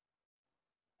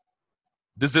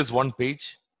 This is one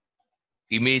page,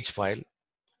 image file,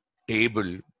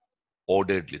 table,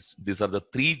 ordered list. These are the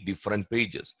three different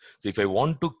pages. So if I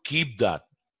want to keep that,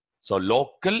 So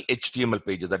local HTML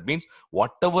pages, that means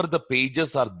whatever the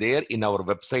pages are there in our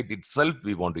website itself,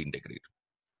 we want to integrate.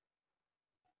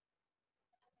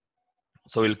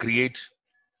 So we'll create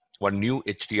one new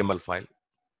HTML file,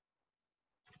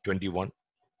 21,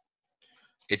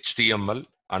 HTML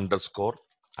underscore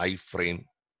iframe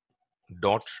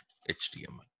dot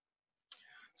HTML.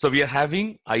 So we are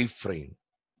having iframe.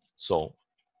 So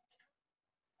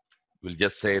we'll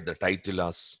just say the title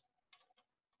as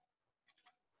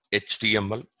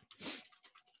HTML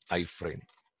iframe.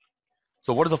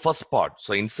 So what is the first part?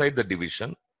 So inside the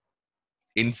division,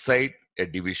 inside a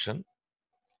division,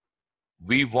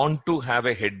 we want to have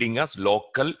a heading as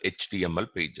local HTML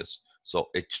pages. So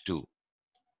H2,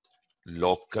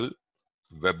 local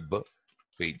web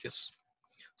pages.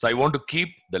 So I want to keep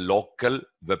the local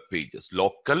web pages,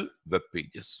 local web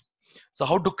pages. So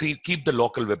how to keep the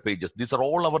local web pages? These are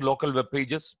all our local web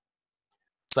pages.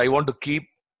 So I want to keep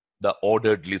the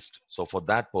ordered list. So for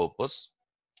that purpose,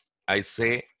 I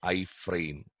say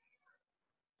iframe.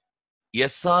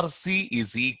 SRC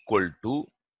is equal to,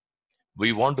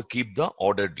 we want to keep the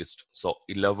ordered list. So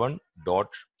 11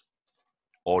 dot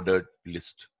ordered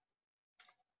list.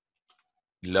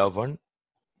 11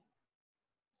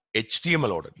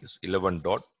 HTML ordered list. 11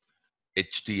 dot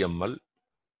HTML.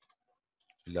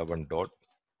 11 dot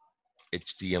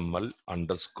HTML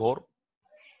underscore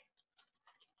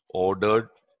ordered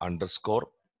underscore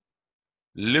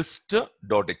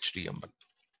list.html.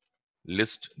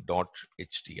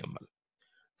 List.html.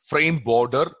 Frame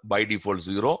border by default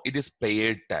 0. It is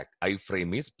paired tag.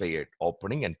 iframe is paired.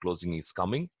 Opening and closing is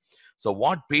coming. So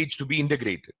what page to be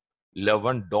integrated?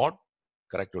 11 dot,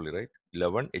 correct only, right?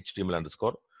 11 HTML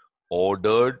underscore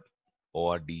ordered,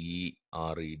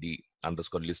 ORDERED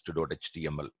underscore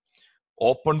list.html.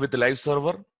 Open with the live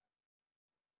server.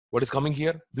 What is coming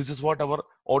here? This is what our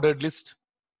ordered list.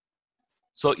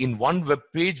 So in one web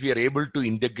page, we are able to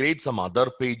integrate some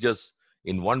other pages.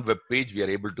 In one web page, we are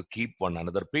able to keep one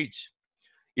another page.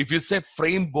 If you say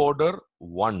frame border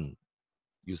 1,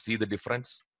 you see the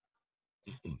difference.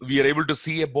 We are able to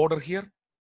see a border here.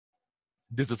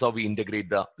 This is how we integrate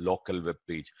the local web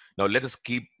page. Now let us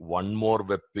keep one more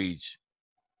web page.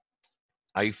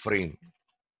 iframe.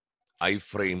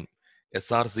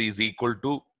 SRC is equal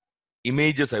to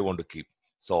images I want to keep.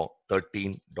 So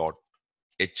 13 dot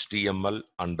HTML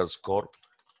underscore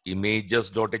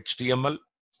images.html.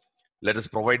 Let us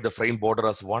provide the frame border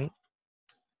as 1.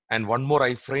 And one more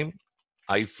iframe.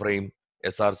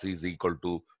 SRC is equal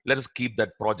to, let us keep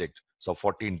that project. So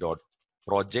 14 dot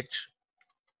project.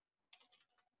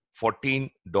 14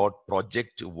 dot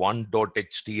project 1 dot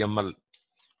HTML.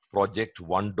 Project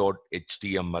 1 dot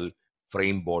HTML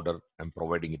frame border. I'm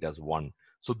providing it as 1.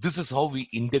 So this is how we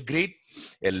integrate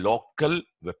a local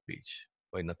web page.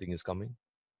 Why nothing is coming?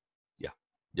 Yeah,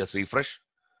 just refresh.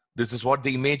 This is what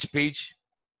the image page,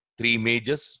 3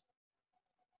 images.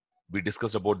 We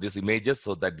discussed about these images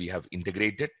so that we have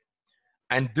integrated.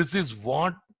 And this is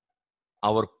what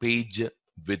our page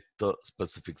with the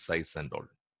specific size and all.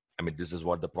 I mean, this is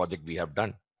what the project we have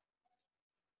done.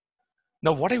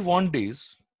 Now, what I want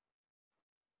is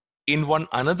in one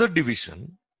another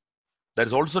division, there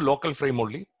is also local frame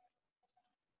only,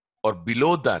 or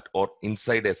below that, or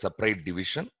inside a separate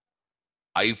division,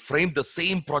 I frame the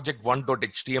same project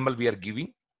 1.html we are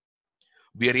giving.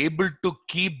 We are able to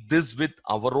keep this with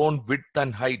our own width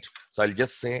and height. So I'll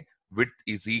just say width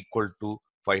is equal to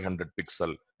 500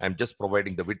 pixel. I'm just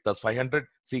providing the width as 500.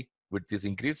 See, width is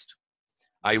increased.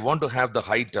 I want to have the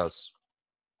height as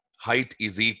height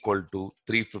is equal to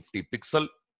 350 pixel,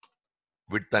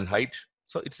 width and height.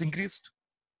 So it's increased.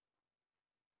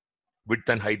 Width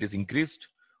and height is increased,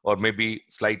 or maybe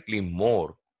slightly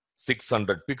more,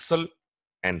 600 pixel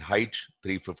and height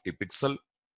 350 pixel.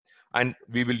 And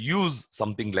we will use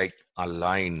something like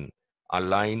align.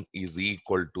 Align is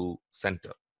equal to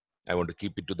center. I want to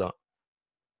keep it to the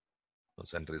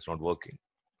center is not working.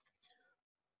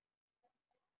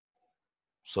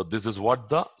 So this is what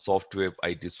the software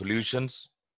IT solutions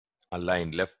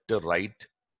align left to right.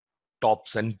 Top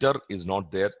center is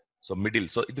not there. So middle.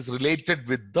 So it is related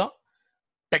with the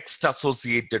text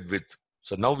associated with.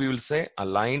 So now we will say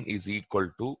align is equal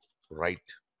to right.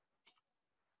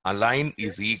 Align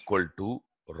is equal to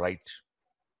right.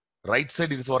 Right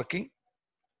side is working.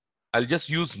 I'll just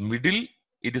use middle.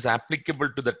 It is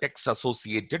applicable to the text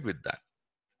associated with that.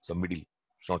 So middle,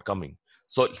 it's not coming.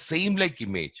 So same like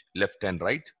image, left and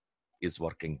right is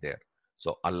working there.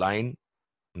 So align,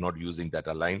 I'm not using that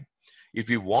align. If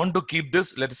you want to keep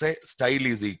this, let's say style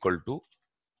is equal to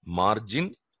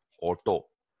margin auto.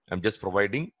 I'm just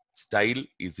providing style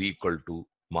is equal to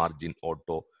margin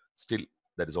auto. Still,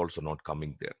 that is also not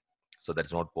coming there. So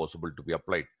that's not possible to be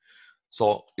applied.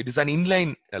 So it is an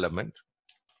inline element.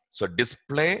 So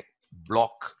display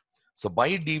block. So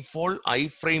by default,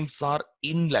 iframes are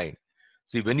inline.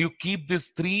 See, when you keep these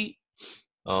three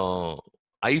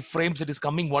iframes, it is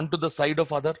coming one to the side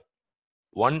of other.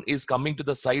 One is coming to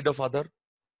the side of other.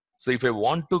 So if I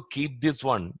want to keep this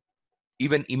one,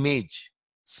 even image,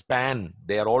 span,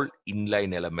 they are all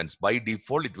inline elements. By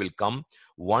default, it will come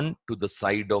one to the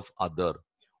side of other.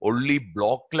 Only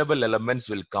block level elements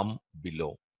will come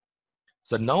below.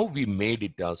 So now we made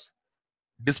it as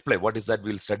display. What is that?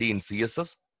 We'll study in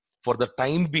CSS. For the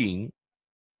time being,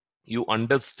 you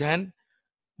understand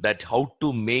that how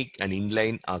to make an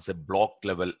inline as a block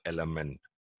level element.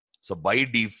 So by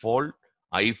default,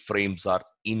 iframes are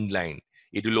inline.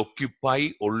 It will occupy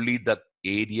only the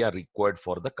area required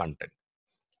for the content.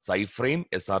 So iframe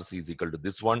SRC is equal to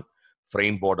this one.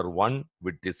 Frame border 1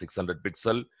 width is 600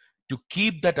 pixel. To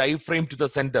keep that iframe to the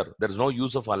center, there is no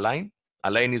use of align.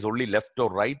 Align is only left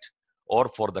or right, or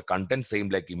for the content, same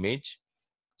like image.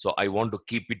 So I want to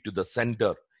keep it to the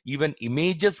center. Even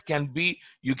images can be,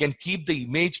 you can keep the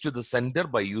image to the center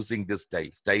by using this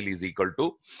style. Style is equal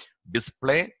to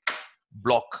display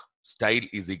block. Style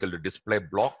is equal to display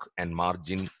block and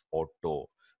margin auto.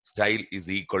 Style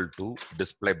is equal to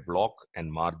display block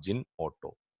and margin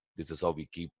auto. This is how we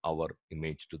keep our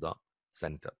image to the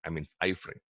center. I mean,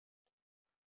 iframe.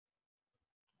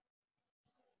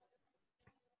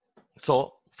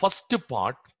 So first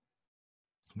part,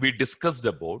 we discussed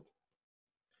about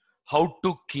how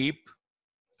to keep.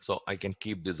 So I can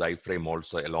keep this iframe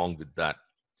also along with that.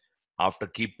 After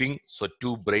keeping, so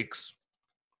 2 breaks,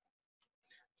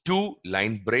 2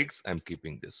 line breaks, I'm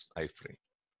keeping this iframe.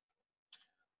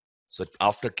 So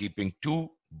after keeping 2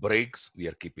 breaks, we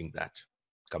are keeping that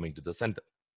coming to the center.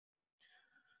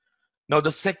 Now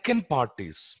the second part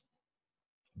is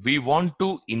we want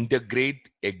to integrate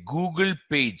a Google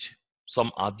page,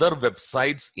 some other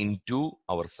websites into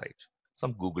our site,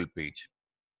 some Google page.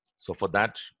 So for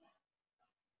that,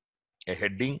 a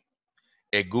heading,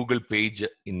 a Google page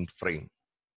in frame.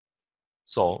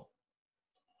 So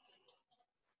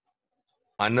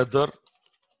another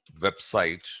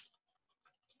website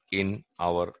in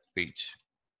our page.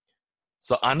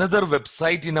 So another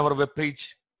website in our web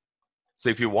page. So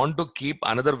if you want to keep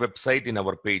another website in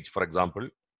our page, for example,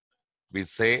 we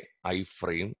say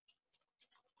iframe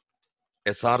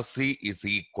src is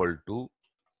equal to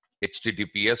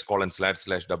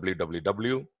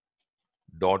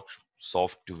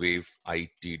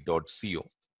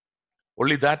https://www.softwaveit.co.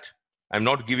 Only that. I'm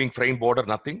not giving frame border,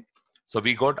 nothing. So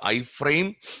we got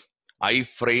iframe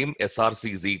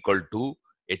src is equal to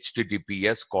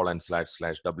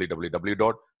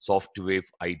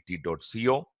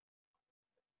https://www.softwaveit.co.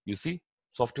 You see,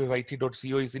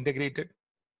 softwaveit.co is integrated.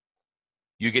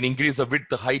 You can increase the width,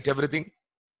 the height, everything.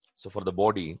 So for the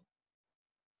body,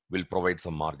 we'll provide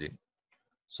some margin.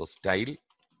 So style,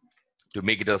 to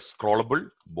make it a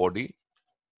scrollable body,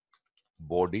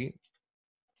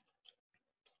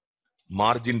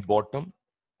 margin bottom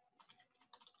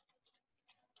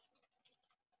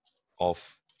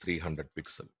of 300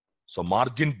 pixel. So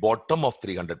margin bottom of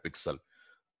 300 pixel.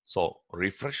 So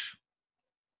refresh,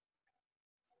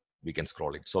 we can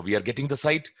scroll it. So we are getting the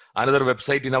site, another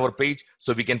website in our page.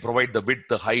 So we can provide the width,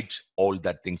 the height, all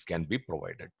that things can be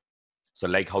provided. So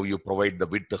like how you provide the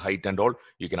width, the height and all,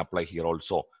 you can apply here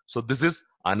also. So this is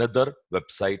another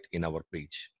website in our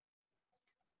page.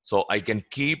 So I can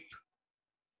keep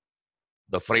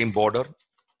the frame border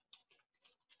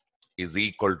is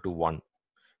equal to 1.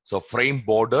 So frame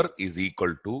border is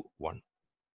equal to 1.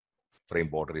 Frame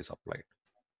border is applied.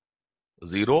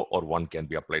 0 or 1 can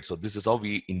be applied. So this is how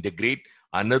we integrate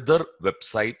another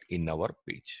website in our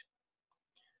page.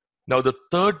 Now the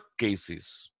third case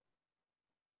is,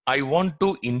 I want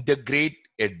to integrate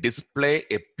a display,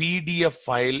 a PDF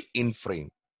file in frame.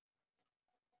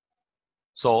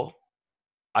 So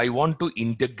I want to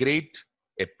integrate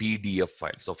a PDF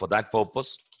file. So for that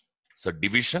purpose, so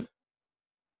division,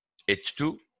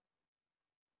 H2,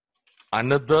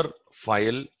 another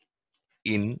file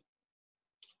in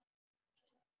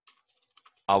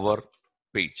our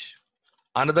page.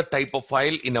 Another type of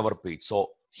file in our page.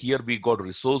 So here we got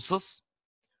resources.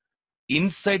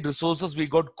 Inside resources, we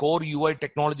got core UI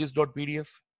technologies.pdf.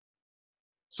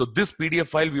 So this PDF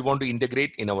file we want to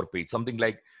integrate in our page, something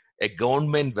like a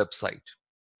government website.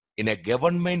 In a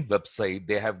government website,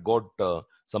 they have got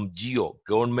some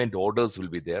government orders will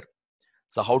be there.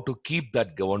 So how to keep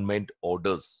that government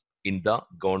orders in the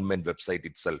government website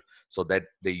itself, so that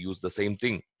they use the same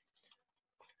thing.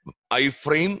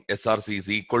 iframe src is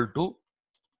equal to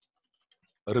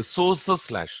resources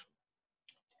slash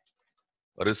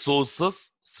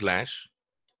resources slash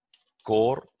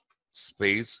core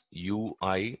space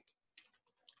UI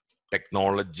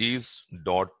technologies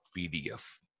dot PDF.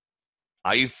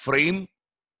 iFrame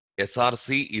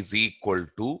SRC is equal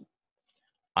to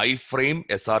iFrame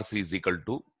SRC is equal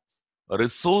to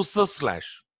resources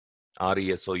slash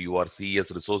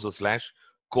RESOURCES resources slash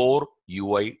core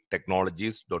UI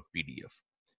technologies dot PDF.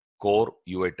 Core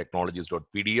UI technologies dot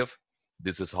PDF.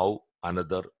 This is how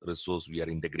another resource we are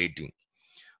integrating.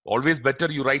 Always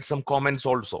better you write some comments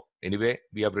also. Anyway,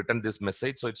 we have written this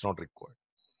message, so it's not required.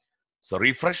 So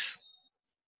refresh,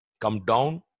 come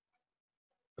down,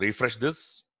 refresh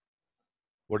this.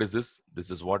 What is this? This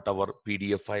is what our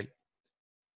PDF file.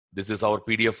 This is our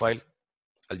PDF file.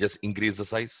 I'll just increase the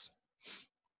size.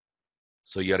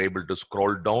 So you're able to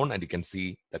scroll down and you can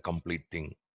see the complete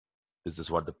thing. This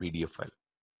is what the PDF file.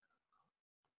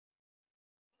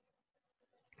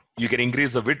 You can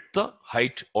increase the width, the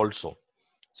height also.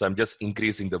 So I'm just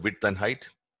increasing the width and height.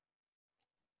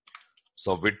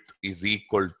 So width is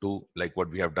equal to like what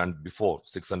we have done before,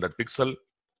 600 pixel.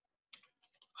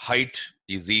 Height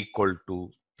is equal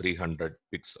to 300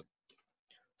 pixel.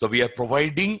 So we are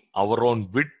providing our own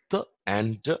width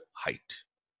and height.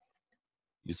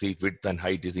 You see width and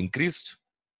height is increased.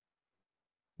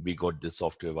 We got this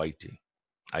software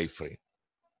iFrame.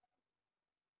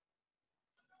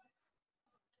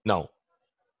 Now,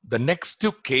 the next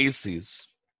case is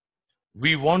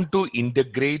we want to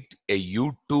integrate a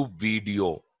YouTube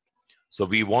video. So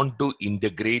we want to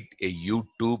integrate a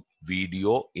YouTube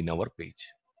video in our page.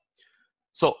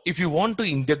 So if you want to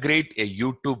integrate a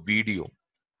YouTube video,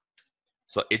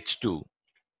 so H2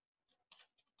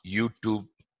 YouTube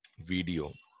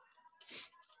video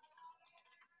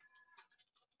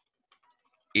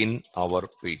in our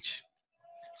page.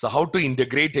 So how to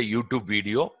integrate a YouTube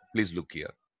video? Please look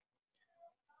here.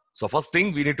 So first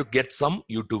thing, we need to get some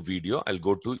YouTube video. I'll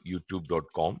go to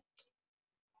youtube.com.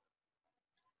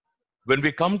 When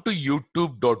we come to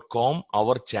youtube.com,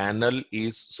 our channel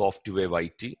is Software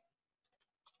IT.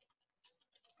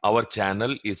 Our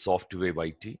channel is Software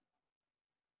IT.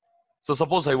 So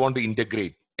suppose I want to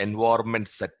integrate environment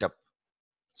setup.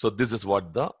 So this is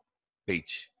what the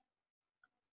page.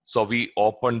 So we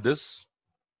open this.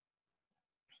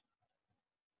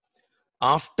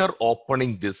 After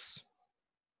opening this,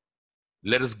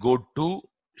 let us go to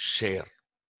share.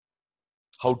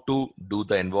 How to do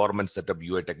the environment setup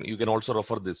UI technique. You can also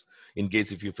refer this in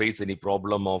case if you face any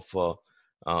problem of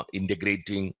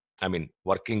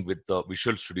working with the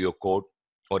Visual Studio Code,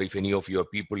 or if any of your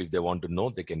people, if they want to know,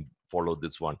 they can follow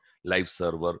this one. Live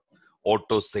server,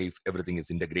 auto save, everything is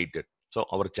integrated. So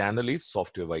our channel is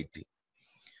Software IT.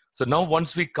 So now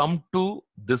once we come to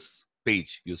this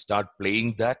page, you start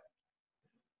playing that.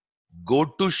 Go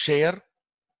to share.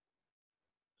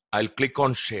 I'll click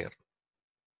on share.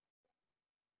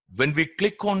 When we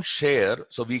click on share,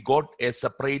 so we got a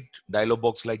separate dialog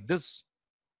box like this.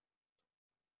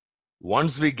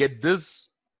 Once we get this,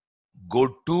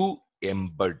 go to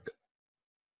embed.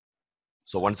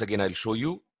 So once again, I'll show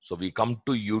you. So we come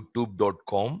to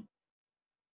youtube.com.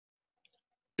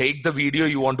 Take the video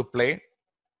you want to play.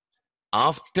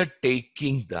 After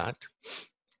taking that,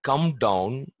 come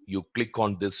down, you click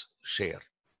on this share.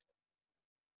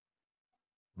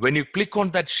 When you click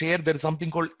on that share, there is something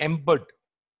called embed.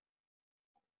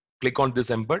 Click on this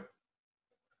embed.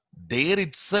 There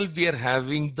itself, we are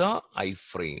having the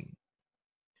iFrame.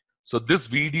 So this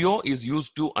video is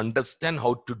used to understand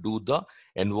how to do the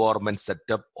environment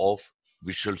setup of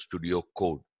Visual Studio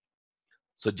Code.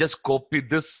 So just copy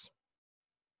this.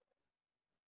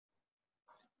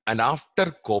 And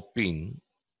after copying,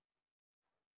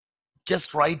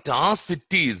 just write as it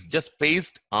is, just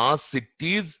paste as it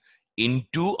is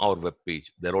into our web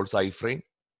page. There also iFrame.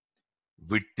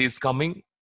 Width is coming,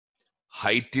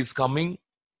 height is coming,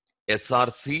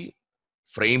 SRC,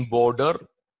 frame border,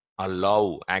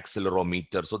 allow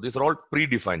accelerometer. So these are all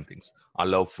predefined things.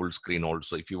 Allow full screen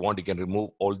also. If you want, you can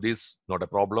remove all this, not a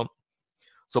problem.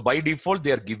 So by default,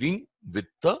 they are giving with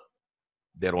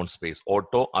their own space.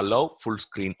 Auto, allow, full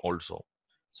screen also.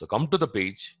 So come to the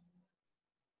page,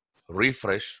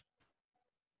 refresh.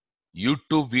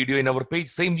 YouTube video in our page,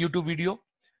 same YouTube video.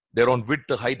 They're on width,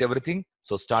 height, everything.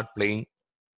 So start playing.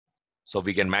 So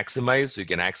we can maximize, we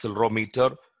can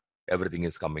accelerometer, everything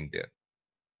is coming there.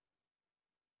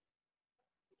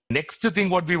 Next thing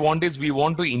what we want is we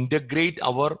want to integrate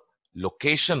our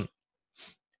location.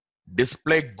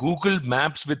 Display Google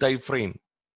Maps with iFrame.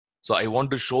 So I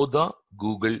want to show the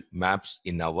Google Maps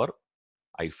in our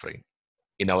iFrame,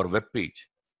 in our web page.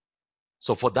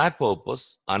 So for that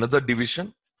purpose, another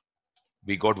division,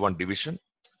 we got one division.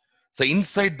 So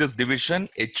inside this division,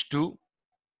 H2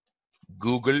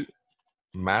 Google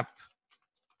Map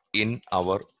in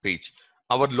our page.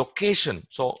 Our location,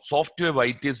 so software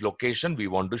IT's location, we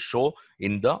want to show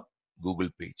in the Google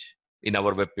page, in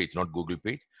our web page, not Google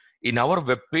page. In our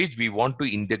web page, we want to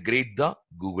integrate the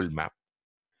Google Map.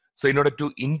 So in order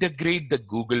to integrate the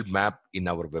Google Map in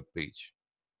our web page,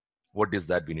 what is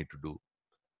that we need to do?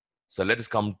 So let us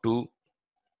come to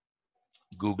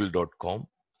google.com.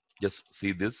 Just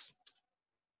see this.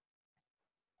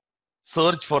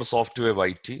 Search for software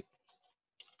IT.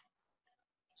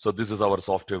 So this is our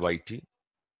software IT.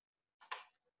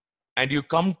 And you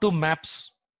come to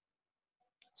Maps,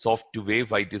 software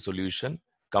IT solution,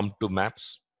 come to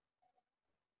Maps.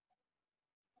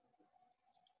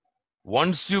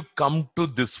 Once you come to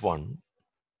this one,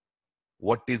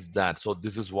 what is that? So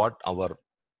this is what our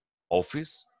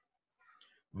office.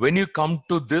 When you come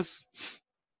to this,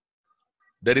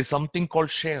 there is something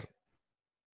called share.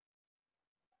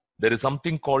 There is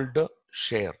something called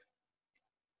share.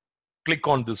 Click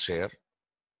on this share.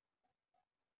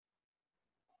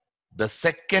 The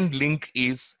second link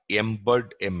is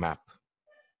embed a map.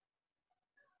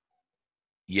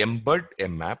 Embed a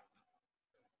map.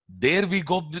 There we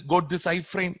got this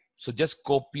iframe. So just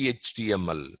copy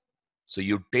HTML. So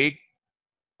you take,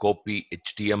 copy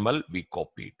HTML, we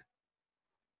copied.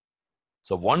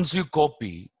 So once you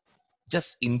copy,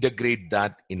 just integrate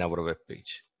that in our web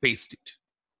page. Paste it.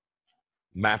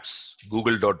 Maps,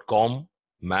 google.com,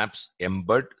 maps,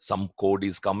 embed, some code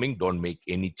is coming. Don't make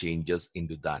any changes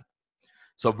into that.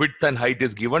 So width and height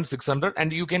is given 600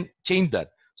 and you can change that.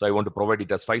 So I want to provide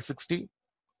it as 560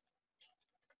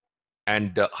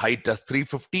 and height as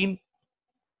 315.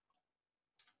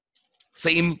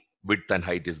 Same width and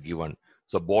height is given.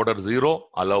 So border 0,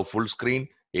 allow full screen,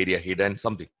 area hidden,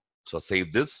 something. So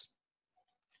save this.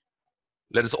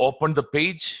 Let us open the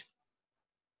page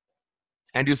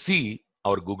and you see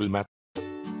our Google Map.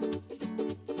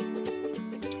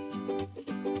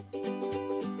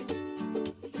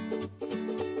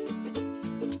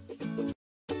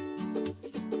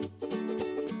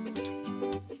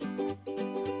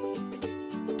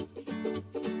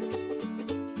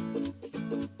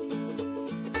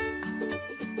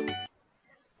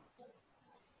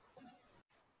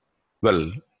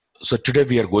 Well, so today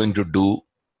we are going to do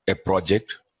a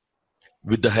project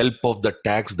with the help of the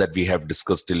tags that we have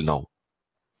discussed till now.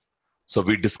 So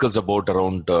we discussed about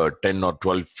around 10 or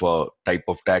 12 type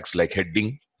of tags like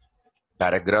heading,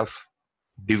 paragraph,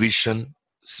 division,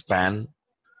 span,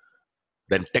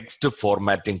 then text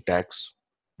formatting tags.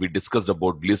 We discussed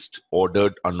about list,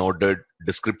 ordered, unordered,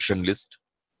 description list.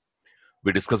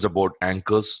 We discussed about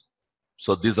anchors.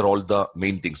 So these are all the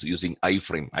main things using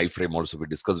iFrame. iFrame also we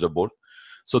discussed about.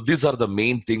 So these are the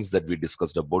main things that we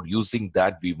discussed about. Using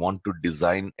that, we want to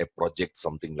design a project,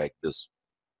 something like this.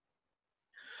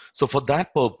 So for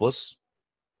that purpose,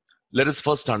 let us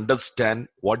first understand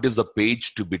what is the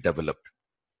page to be developed.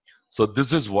 So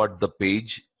this is what the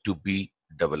page to be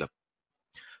developed.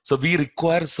 So we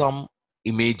require some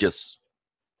images.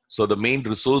 So the main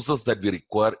resources that we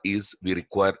require is we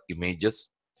require images.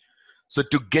 So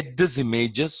to get these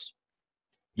images,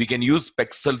 we can use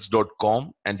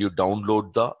pexels.com and you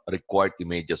download the required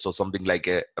images. So something like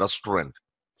a restaurant.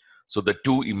 So the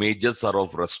two images are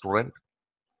of restaurant.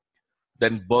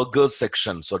 Then burgers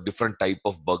section. So different type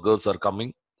of burgers are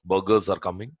coming.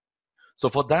 So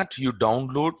for that, you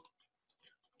download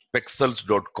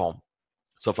pexels.com.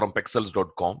 So from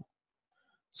pexels.com.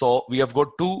 So we have got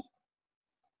two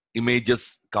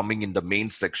images coming in the main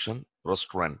section,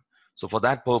 restaurant. So for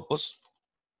that purpose,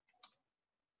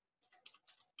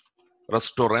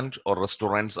 restaurant or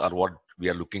restaurants are what we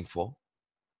are looking for.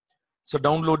 So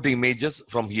download the images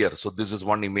from here. So this is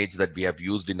one image that we have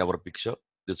used in our picture.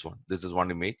 This is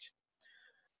one image.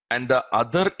 And the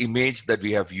other image that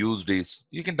we have used is,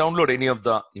 you can download any of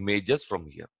the images from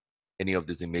here. Any of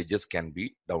these images can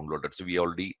be downloaded. So we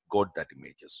already got that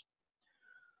images.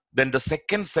 Then the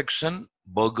second section,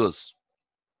 burgers.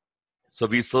 So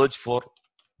we search for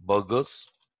burgers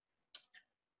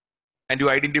and you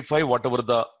identify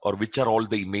whatever which are all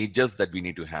the images that we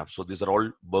need to have. So these are all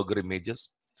burger images.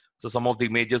 So some of the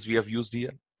images we have used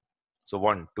here. So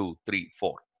 1, 2, 3,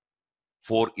 4.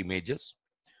 4 images.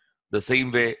 The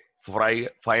same way,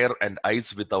 fire and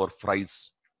ice with our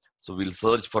fries. So we'll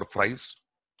search for fries.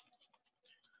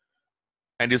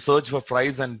 And you search for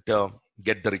fries and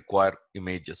get the required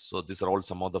images. So these are all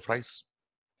some of the fries.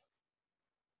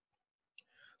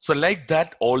 So like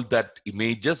that, all that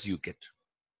images you get.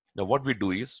 Now what we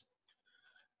do is,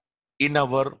 in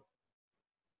our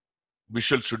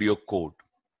Visual Studio Code,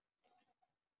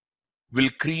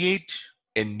 we'll create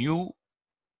a new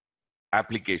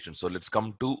application. So let's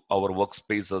come to our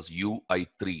workspace as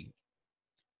UI3.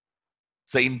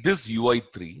 So in this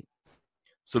UI3,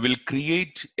 so we'll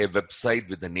create a website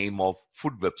with the name of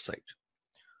food website.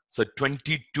 So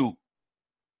 22,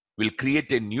 we'll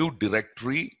create a new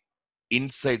directory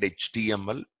inside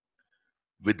HTML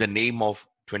with the name of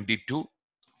 22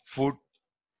 food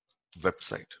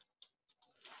website.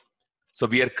 So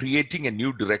we are creating a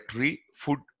new directory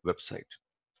food website.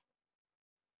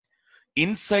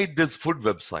 Inside this food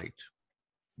website,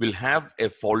 we'll have a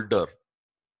folder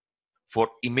for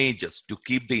images. To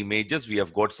keep the images, we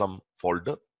have got some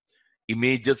folder.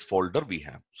 Images folder we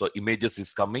have. So images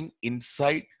is coming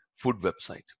inside food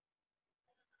website.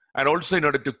 And also in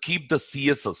order to keep the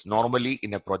CSS, normally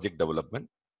in a project development,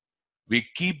 we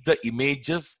keep the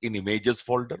images in images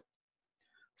folder,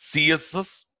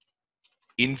 CSS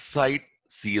inside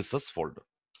CSS folder.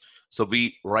 So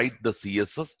we write the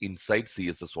CSS inside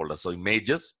CSS folder. So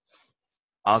images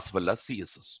as well as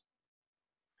CSS.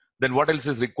 Then what else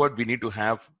is required? We need to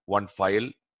have one file,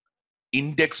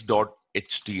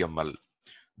 index.html.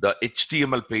 The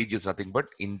HTML page is nothing but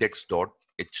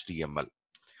index.html.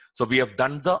 So we have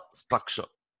done the structure.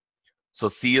 So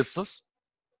CSS,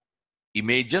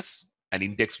 images, and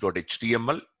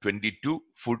index.html, 22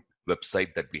 food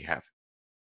website that we have.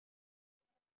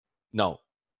 Now,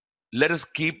 let us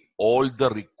keep all the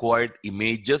required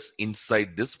images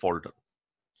inside this folder.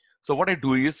 So what I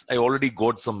do is I already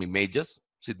got some images.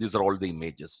 See, these are all the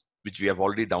images which we have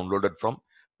already downloaded from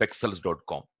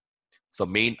pexels.com. So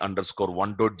main underscore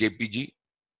 1.jpg,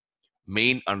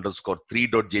 main underscore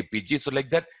 3.jpg. So like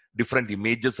that, different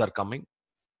images are coming.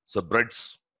 So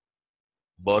breads,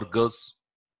 burgers.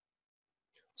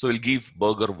 So we'll give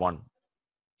burger 1.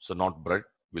 So not bread,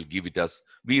 we'll give it as,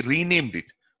 we renamed it.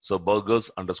 So burgers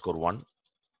underscore 1.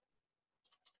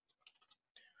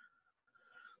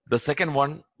 The second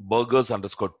one, burgers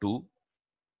underscore 2,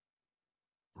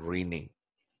 rename.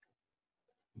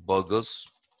 Burgers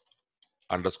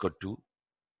underscore 2.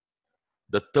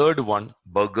 The third one,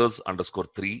 burgers underscore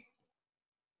 3,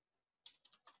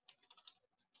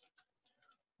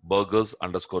 burgers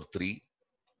underscore 3.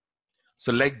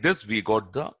 So like this, we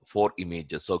got the 4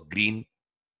 images. So green,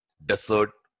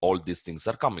 desert, all these things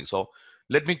are coming. So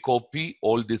let me copy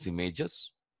all these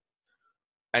images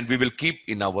and we will keep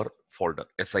in our folder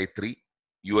SI3,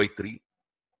 UI3,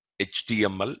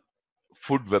 HTML,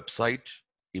 food website,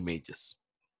 images.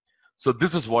 So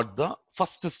this is what the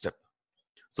first step.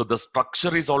 So the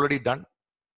structure is already done.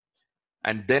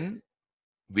 And then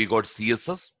we got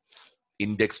CSS,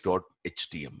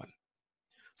 index.html.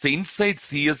 So inside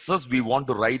CSS, we want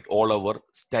to write all our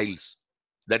styles.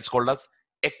 That's called as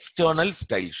external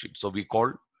style sheet. So we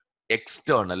call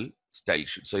external style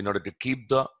sheet. So in order to keep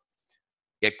the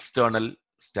external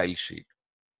style sheet,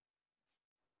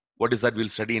 what is that? We'll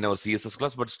study in our CSS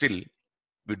class, but still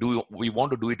we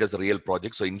want to do it as a real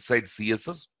project. So inside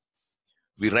CSS,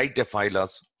 we write a file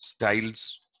as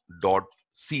styles.css.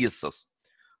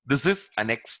 This is an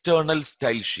external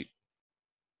style sheet.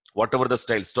 Whatever the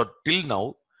styles. So till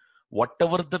now,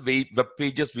 whatever the web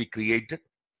pages we created,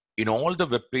 in all the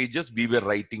web pages, we were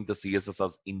writing the CSS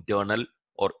as internal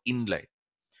or inline.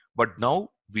 But now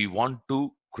we want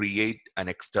to create an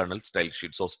external style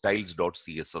sheet. So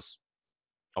styles.css.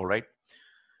 All right.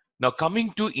 Now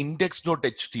coming to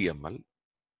index.html,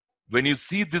 when you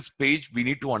see this page, we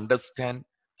need to understand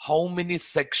how many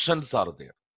sections are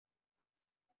there.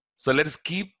 So let us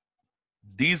keep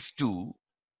these two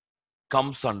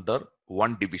comes under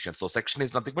one division. So section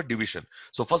is nothing but division.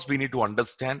 So first we need to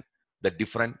understand the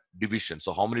different divisions.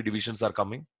 So how many divisions are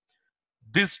coming?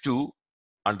 These two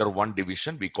under one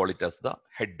division, we call it as the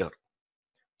header.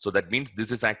 So that means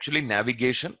this is actually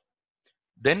navigation.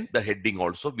 Then the heading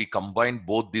also, we combine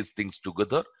both these things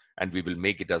together and we will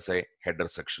make it as a header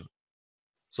section.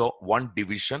 So one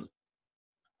division,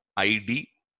 ID,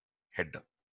 header.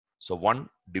 So one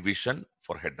division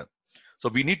for header. So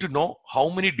we need to know how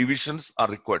many divisions are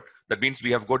required. That means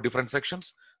we have got different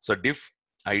sections. So diff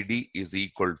ID is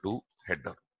equal to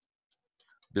header.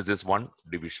 This is one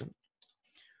division.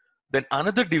 Then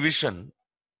another division,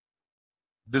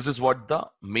 this is what the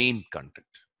main content.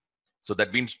 So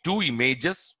that means 2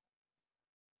 images,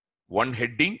 one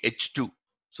heading, H2.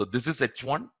 So this is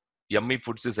H1, Yummy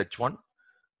Foods is H1.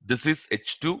 This is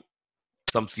H2,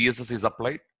 some CSS is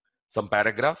applied, some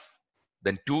paragraph,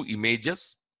 then 2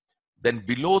 images. Then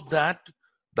below that,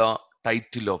 the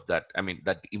title of that,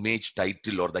 that image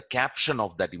title or the caption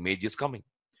of that image is coming.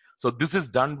 So this is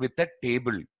done with a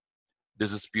table.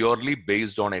 This is purely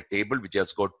based on a table which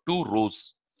has got 2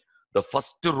 rows. The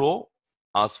first row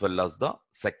as well as the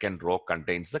second row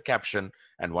contains the caption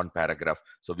and one paragraph.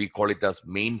 So we call it as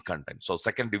main content. So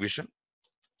second division,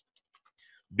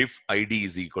 diff ID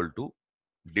is equal to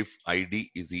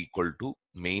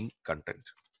main content.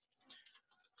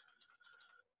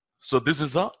 So this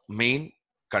is a main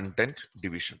content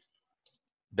division.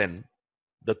 Then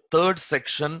the third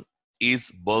section is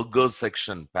burger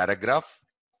section, paragraph,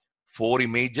 4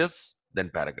 images, then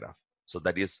paragraph. So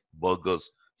that is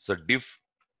burgers. So diff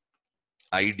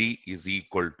ID is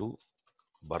equal to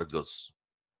burgers.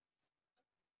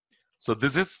 So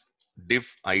this is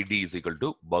diff ID is equal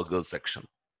to burger section.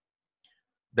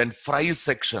 Then fries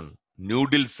section,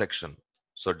 noodle section.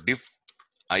 So diff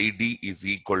ID is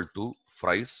equal to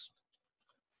fries.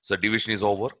 So division is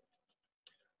over.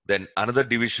 Then another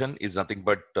division is nothing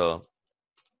but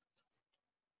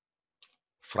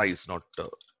fries, not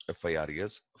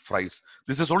FIRES, fries.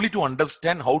 This is only to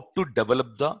understand how to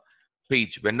develop the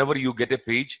page. Whenever you get a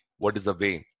page, what is the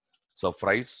way? So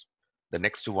fries. The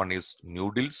next one is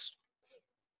noodles,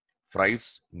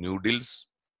 fries, noodles,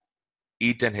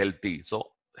 eat and healthy.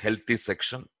 So healthy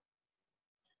section.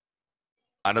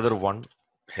 Another one,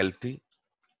 healthy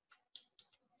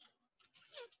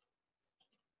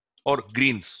or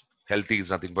greens. Healthy is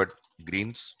nothing but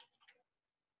greens.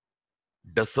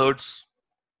 Desserts,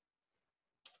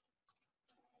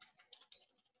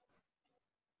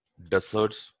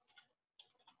 desserts.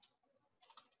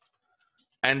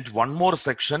 And one more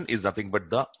section is nothing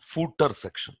but the footer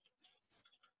section.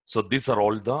 So these are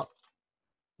all the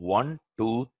 1,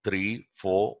 2, 3,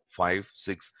 4, 5,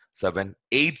 6, 7,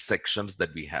 8 sections that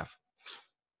we have.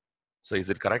 So is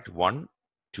it correct? 1,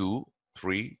 2,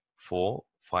 3, 4,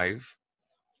 5,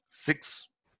 6,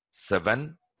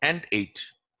 7, and 8.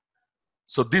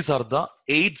 So these are the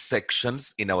 8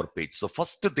 sections in our page. So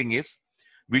first thing is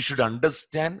we should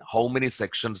understand how many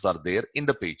sections are there in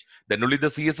the page. Then only the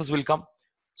CSS will come.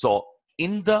 So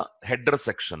in the header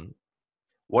section,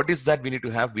 what is that we need to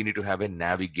have? We need to have a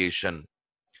navigation.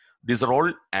 These are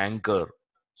all anchor.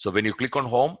 So when you click on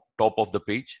home, top of the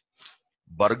page,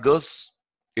 burgers,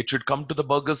 it should come to the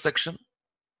burgers section.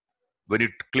 When you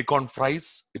click on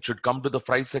fries, it should come to the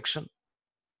fries section.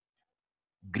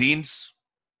 Greens,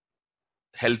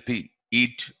 healthy,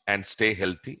 eat and stay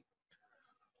healthy.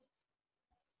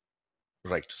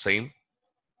 Right, same.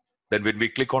 Then when we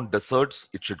click on desserts,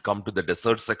 it should come to the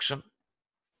dessert section.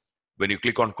 When you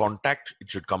click on contact, it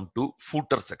should come to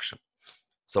footer section.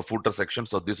 So footer section.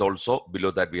 So this also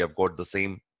below that we have got the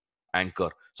same anchor.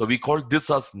 So we call this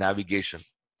as navigation.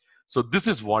 So this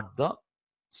is what the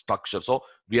structure. So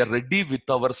we are ready with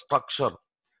our structure.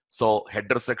 So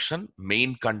header section,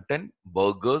 main content,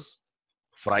 burgers,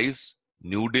 fries,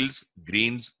 noodles,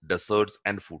 greens, desserts,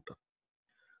 and footer.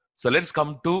 So let's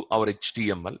come to our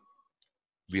HTML.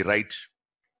 We write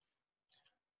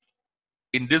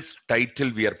in this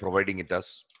title, we are providing it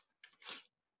as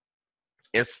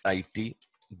SIT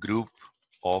group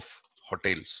of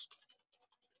hotels.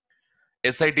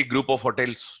 SIT group of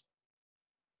hotels.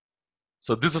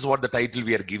 So this is what the title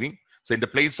we are giving. So in the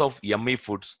place of yummy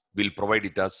foods, we'll provide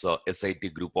it as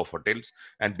SIT group of hotels.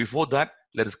 And before that,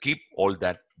 let us keep all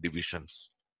that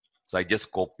divisions. So I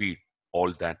just copied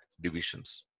all that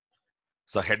divisions.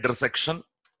 So header section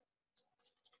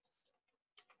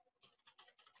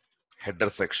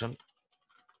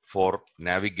for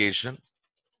navigation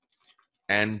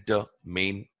and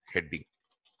main heading.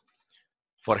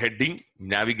 For heading,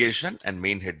 navigation and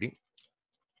main heading.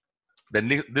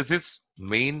 Then this is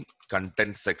main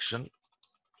content section.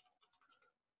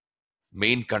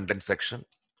 Main content section.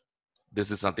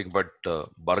 This is nothing but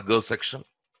burger section.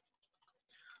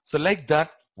 So like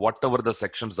that, whatever the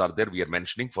sections are there, we are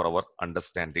mentioning for our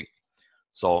understanding.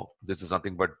 So this is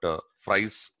nothing but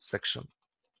fries section.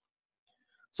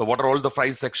 So what are all the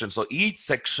fries sections? So each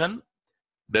section,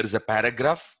 there is a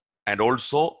paragraph and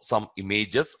also some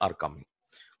images are coming.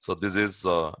 So this is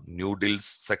noodles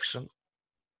section.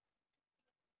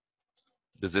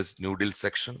 This is noodles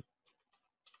section.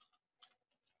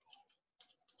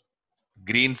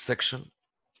 Green section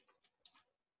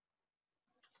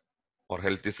or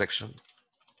healthy section.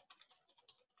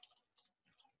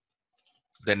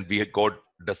 Then we have got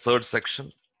dessert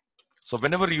section. So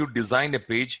whenever you design a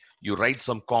page, you write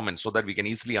some comments so that we can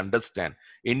easily understand.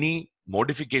 Any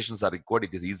modifications are required,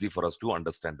 it is easy for us to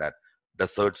understand that.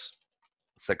 Desserts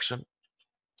section.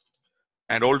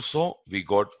 And also we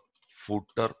got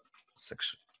footer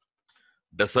section.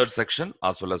 Dessert section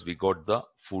as well as we got the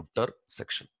footer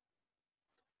section.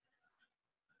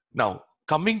 Now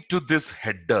coming to this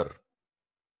header,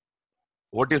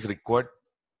 what is required?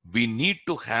 We need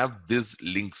to have these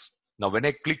links. Now when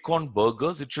I click on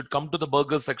burgers, it should come to the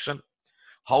burgers section.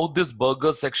 How this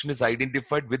burger section is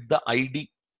identified with the ID?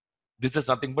 This is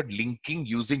nothing but linking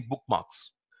using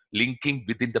bookmarks, linking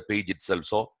within the page itself.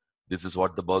 So this is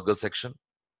what the burger section,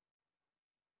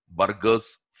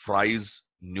 burgers, fries,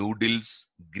 noodles,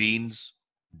 greens,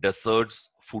 desserts,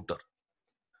 footer.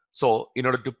 So in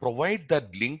order to provide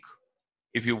that link,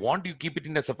 if you want, you keep it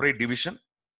in a separate division.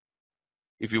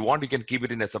 If you want, you can keep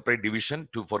it in a separate division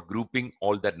for grouping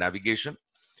all that navigation.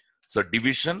 So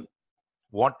division,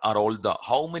 what are all the,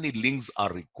 how many links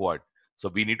are required? So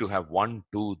we need to have 1,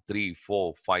 2, 3,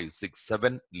 4, 5, 6,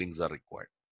 7 links are required.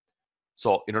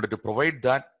 So in order to provide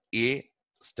that, A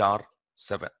star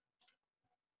 7.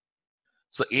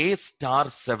 So A star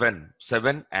 7,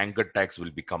 7 anchor tags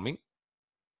will be coming.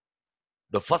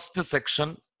 The first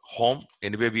section, home,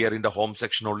 anyway we are in the home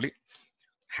section only,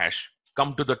 hash.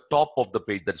 Come to the top of the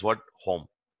page, that's what, home.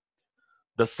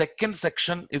 The second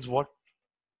section is what?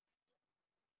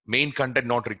 Main content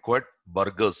not required,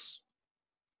 burgers.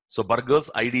 So burgers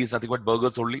ID is nothing but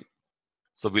burgers only.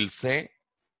 So we'll say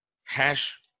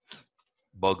hash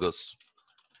burgers.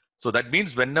 So that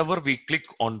means whenever we click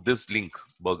on this link,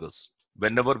 burgers,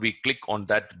 whenever we click on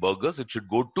that burgers, it should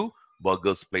go to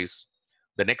burgers place.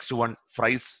 The next one,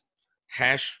 fries,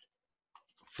 hash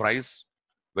fries.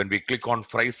 When we click on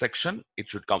fries section, it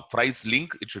should come, fries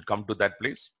link, it should come to that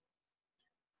place.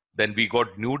 Then we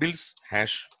got noodles,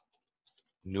 hash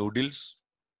noodles,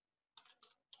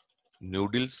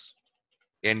 noodles,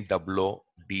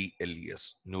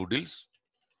 NOODLES, noodles.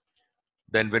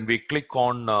 Then when we click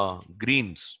on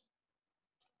greens,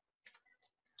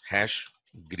 hash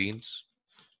greens,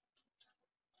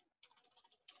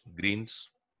 greens,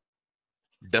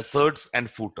 desserts and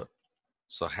footer.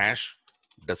 So hash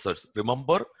desserts.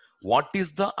 Remember, what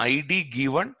is the ID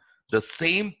given? The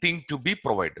same thing to be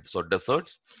provided. So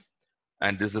desserts,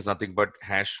 and this is nothing but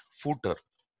hash footer.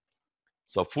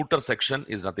 So footer section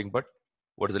is nothing but,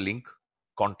 what is the link?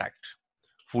 Contact.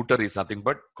 Footer is nothing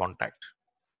but contact.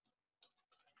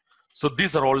 So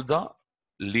these are all the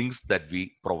links that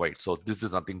we provide. So this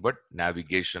is nothing but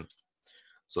navigation.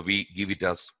 So we give it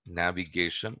as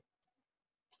navigation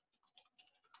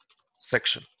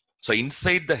section. So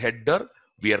inside the header,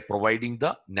 we are providing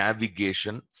the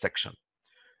navigation section.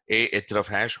 href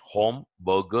hash home,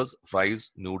 burgers,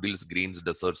 fries, noodles, greens,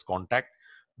 desserts, contact.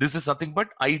 This is nothing but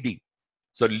ID.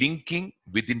 So linking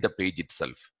within the page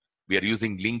itself. We are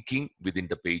using linking within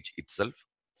the page itself.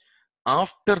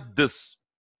 After this,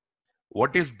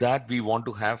 what is that we want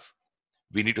to have?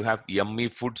 We need to have yummy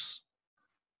foods.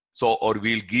 So, or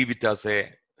we'll give it as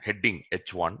a heading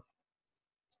H1,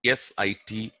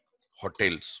 SIT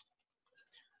hotels.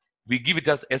 We give it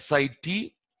as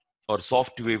SIT or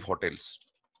soft wave hotels.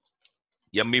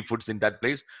 Yummy foods in that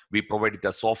place. We provide it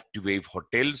as soft wave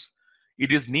hotels.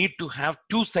 It is need to have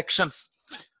two sections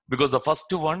because the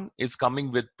first one is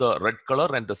coming with the red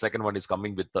color and the second one is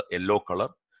coming with the yellow color.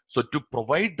 So to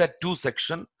provide that two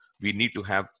section, we need to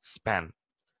have span.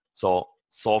 So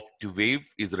soft wave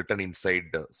is written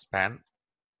inside span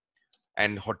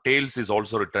and hotels is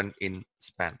also written in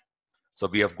span. So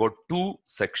we have got two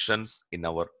sections in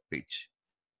our page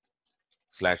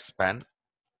 /span.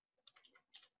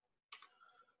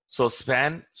 So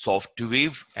span, soft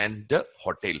wave and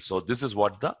hotel. So this is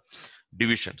what the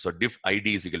division. So div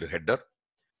ID is equal to header.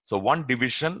 So one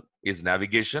division is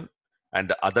navigation and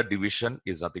the other division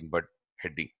is nothing but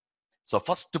heading. So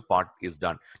first part is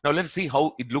done. Now let's see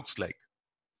how it looks like.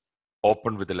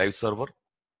 Open with the live server.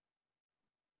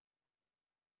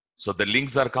 So the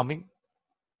links are coming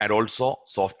and also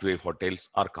soft wave hotels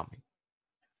are coming.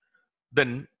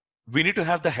 Then we need to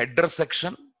have the header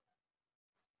section.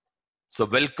 So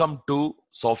welcome to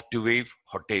soft wave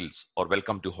hotels or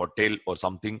welcome to hotel or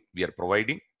something we are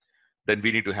providing. Then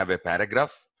we need to have a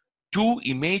paragraph. Two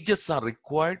images are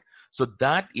required. So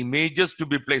that images to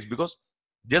be placed because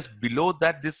just below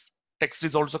that this text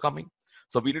is also coming.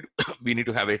 So we need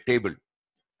to have a table.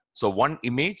 So one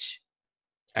image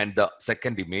and the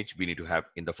second image we need to have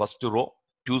in the first row,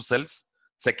 2 cells,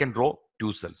 second row,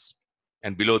 2 cells.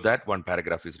 And below that one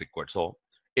paragraph is required. So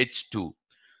H2.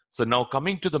 So now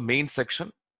coming to the main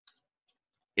section,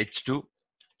 H2,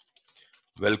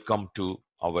 welcome to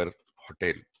our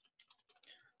hotel.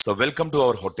 So welcome to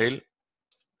our hotel.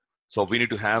 So we need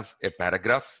to have a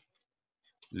paragraph,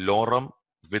 lorem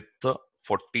with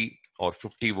 40 or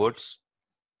 50 words.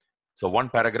 So one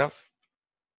paragraph.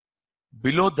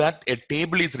 Below that, a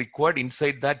table is required.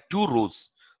 Inside that, 2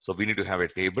 rows. So we need to have a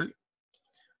table.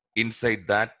 Inside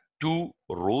that, 2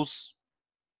 rows.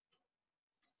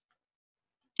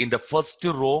 In the first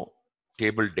row,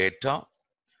 table data,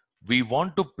 we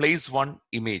want to place one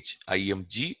image,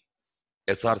 img,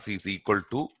 src is equal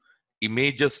to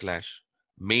images slash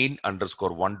main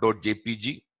underscore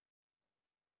 1.jpg,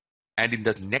 and in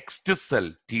the next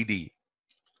cell td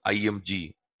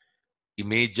img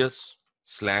images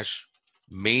slash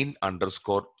main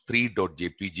underscore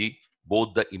 3.jpg,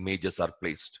 both the images are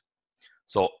placed.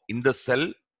 So in the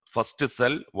cell, first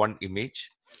cell, one image.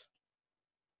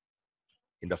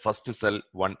 In the first cell,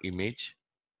 one image.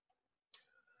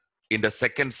 In the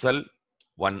second cell,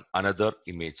 one another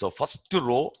image. So first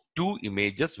row, two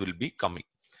images will be coming.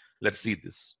 Let's see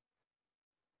this.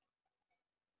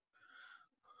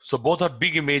 So both are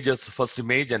big images, first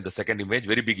image and the second image,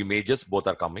 very big images, both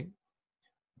are coming.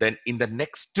 Then in the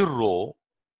next row,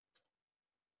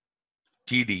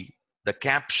 TD, the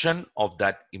caption of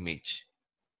that image.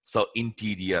 So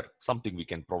interior, something we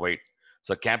can provide.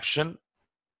 So caption,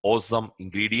 awesome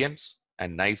ingredients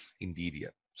and nice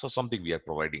interior. So something we are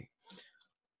providing.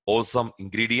 Awesome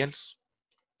ingredients,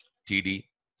 TD,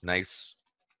 nice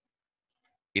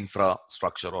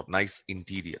infrastructure or nice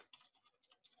interior.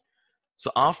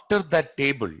 So after that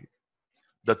table,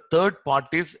 the third part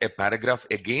is a paragraph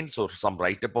again. So some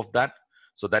write-up of that.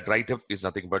 So that write-up is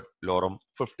nothing but lorem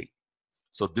 50.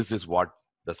 So this is what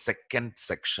the second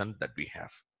section that we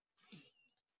have.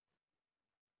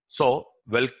 So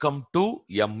welcome to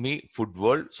Yummy Food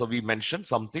World. So we mentioned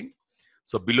something.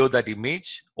 So below that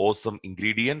image, awesome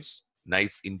ingredients,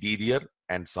 nice interior,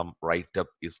 and some write-up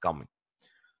is coming.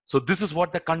 So this is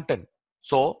what the content.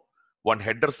 So one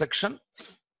header section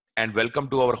and welcome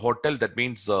to our hotel. That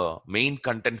means main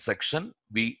content section,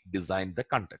 we design the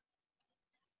content.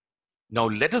 Now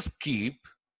let us keep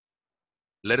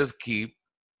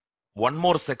one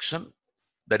more section,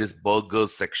 that is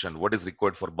burgers section. What is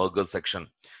required for burgers section?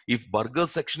 If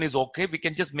burgers section is okay, we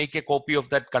can just make a copy of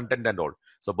that content and all.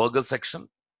 So burgers section,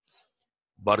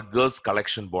 burgers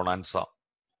collection bonanza,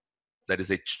 that is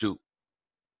H2.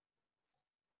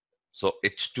 So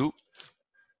H2,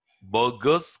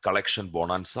 burgers collection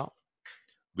bonanza.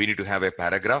 We need to have a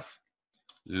paragraph,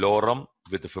 lorem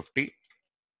with 50.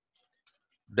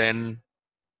 Then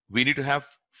we need to have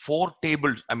four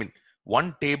tables. I mean,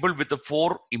 one table with the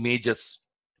four images,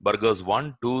 burgers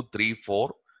 1, 2, 3,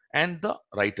 4, and the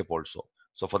write-up also.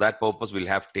 So for that purpose, we'll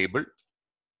have table,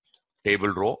 table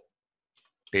row,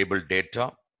 table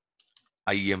data,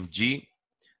 img,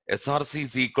 src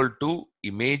is equal to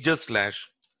images slash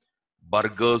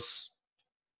burgers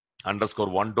underscore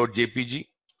 1.jpg,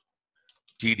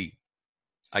 td,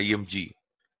 img,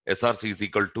 src is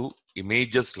equal to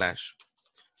images slash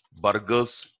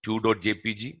burgers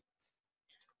 2.jpg,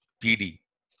 td,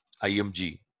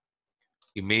 img,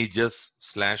 images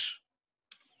slash.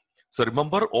 So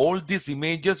remember, all these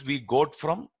images we got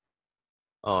from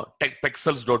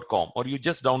techpexels.com, or you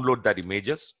just download that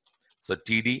images. So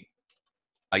td,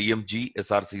 img,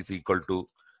 src is equal to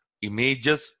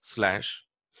images slash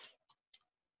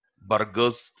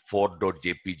burgers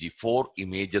 4.jpg. 4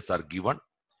 images are given.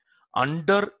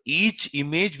 Under each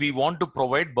image, we want to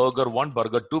provide burger 1,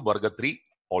 burger 2, burger 3,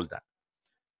 all that.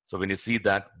 So when you see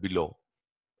that below,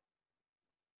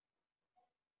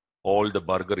 all the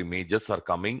burger images are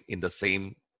coming in the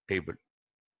same table,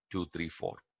 2, 3,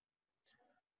 4.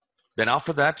 Then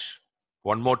after that,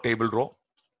 one more table row,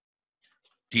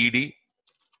 TD,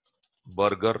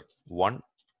 burger 1.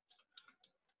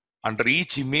 Under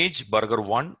each image, burger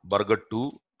 1, burger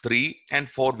 2, 3, and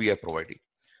 4 we are providing.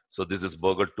 So this is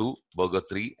burger 2, burger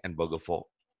 3, and burger 4.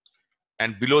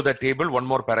 And below the table, one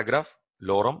more paragraph,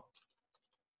 lorem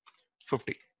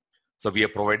 50. So we are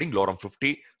providing lorem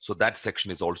 50. So that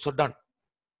section is also done.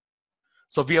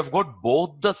 So we have got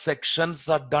both the sections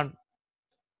are done.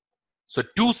 So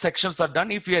 2 sections are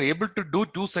done. If we are able to do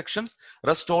 2 sections,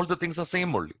 rest all the things are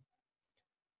same only.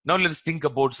 Now let us think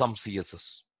about some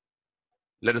CSS.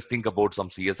 Let us think about some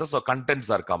CSS. So contents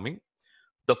are coming.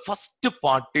 The first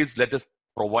part is, let us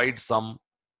provide some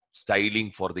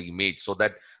styling for the image so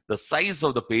that the size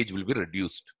of the page will be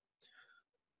reduced.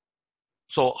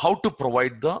 So how to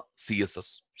provide the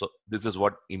CSS? So this is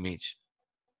what image.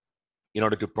 In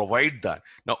order to provide that,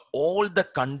 now all the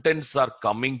contents are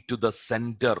coming to the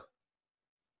center.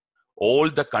 All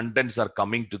the contents are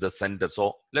coming to the center.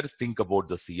 So let us think about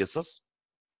the CSS.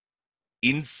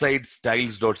 Inside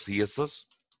styles.css,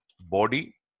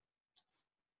 body,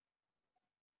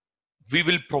 we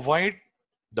will provide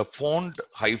the font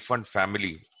hyphen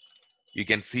family. You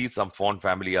can see some font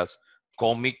family as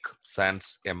Comic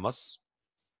Sans MS,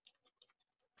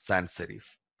 Sans Serif.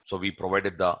 So we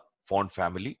provided the font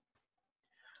family.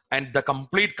 And the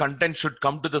complete content should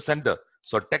come to the center.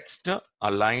 So text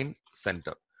align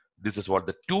center. This is what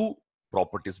the 2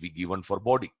 properties we given for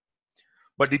body.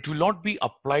 But it will not be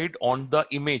applied on the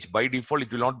image. By default,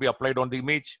 it will not be applied on the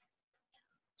image.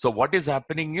 So what is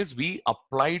happening is we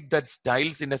applied that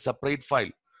styles in a separate file.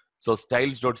 So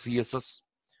styles.css,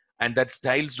 and that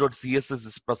styles.css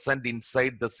is present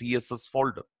inside the CSS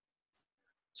folder.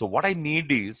 So what I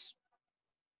need is,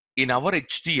 in our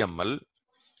HTML,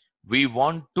 we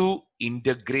want to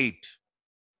integrate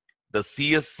the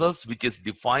CSS which is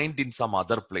defined in some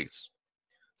other place.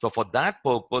 So for that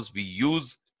purpose, we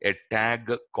use a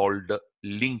tag called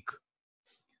link.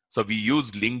 So we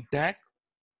use link tag.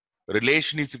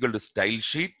 Relation is equal to style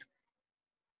sheet.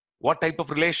 What type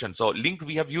of relation? So link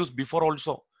we have used before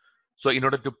also. So in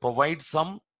order to provide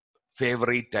some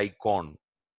favorite icon,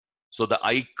 so the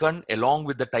icon along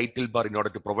with the title bar, in order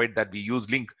to provide that, we use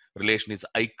link. Relation is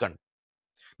icon.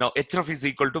 Now href is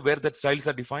equal to where that styles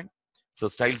are defined. So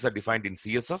styles are defined in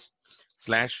CSS /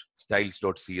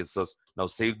 styles.css. Now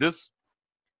save this.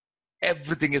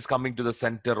 Everything is coming to the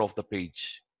center of the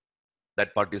page.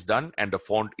 That part is done, and the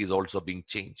font is also being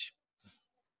changed.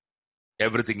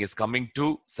 Everything is coming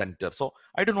to center. So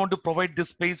I don't want to provide this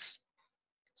space.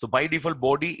 So by default,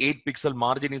 body 8 pixel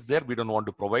margin is there. We don't want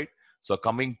to provide. So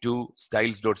coming to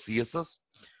styles.css,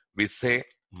 we say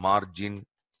margin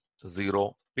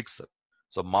 0 pixel.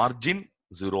 So margin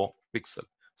 0 pixel.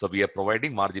 So we are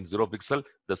providing margin 0 pixel.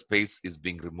 The space is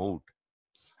being removed.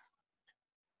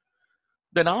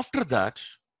 Then after that,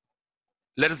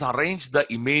 let us arrange the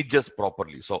images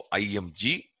properly. So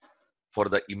img, for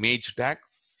the image tag,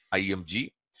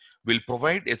 img will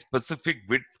provide a specific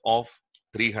width of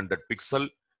 300 pixel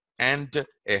and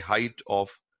a height of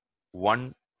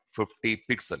 150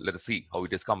 pixel. Let us see how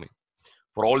it is coming.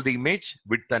 For all the image,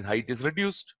 width and height is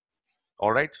reduced.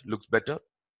 All right, looks better.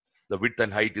 The width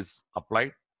and height is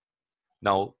applied.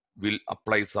 Now we'll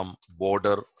apply some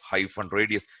border hyphen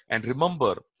radius. And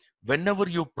remember, whenever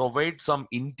you provide some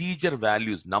integer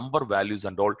values, number values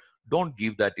and all, don't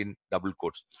give that in double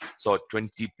quotes. So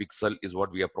 20 pixel is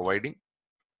what we are providing.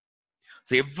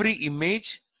 So every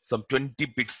image, some 20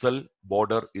 pixel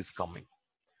border is coming.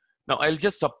 Now I'll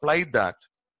just apply that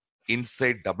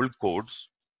inside double quotes,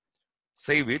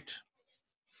 save it.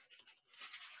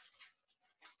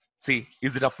 See,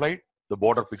 is it applied? The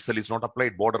border pixel is not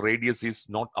applied. Border radius is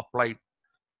not applied.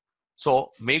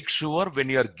 So make sure when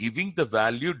you are giving the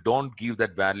value, don't give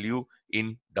that value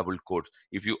in double quotes.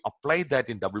 If you apply that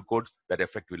in double quotes, that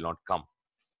effect will not come.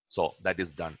 So that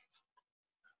is done.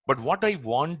 But what I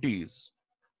want is,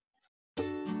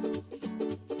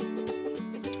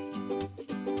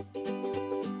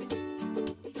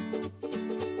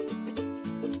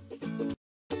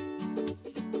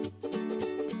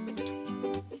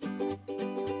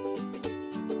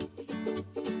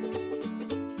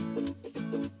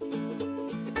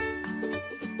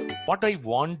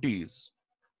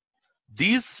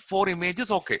 these 4 images,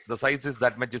 okay, the size is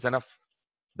that much is enough.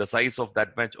 The size of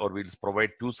that much, or we'll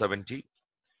provide 270.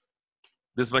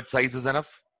 This much size is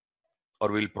enough,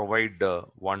 or we'll provide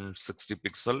 160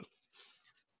 pixel.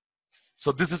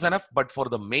 So this is enough, but for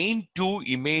the main 2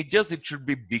 images, it should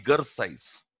be bigger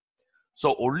size.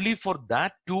 So only for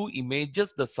that 2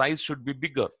 images, the size should be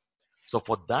bigger. So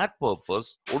for that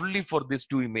purpose, only for these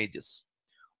 2 images,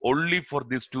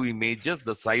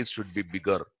 the size should be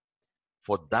bigger.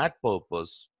 For that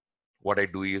purpose, what I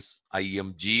do is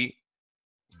img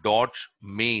dot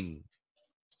main,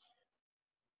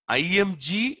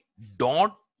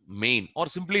 or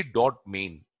simply dot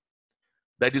main,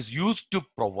 that is used to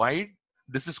provide,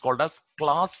 this is called as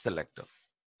class selector.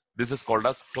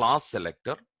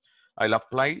 I'll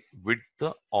apply width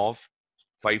of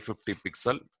 550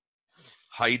 pixel,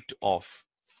 height of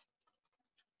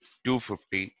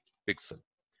 250 pixel.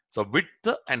 So width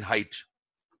and height,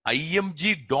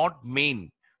 img dot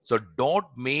main. So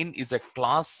dot main is a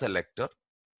class selector.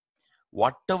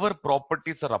 Whatever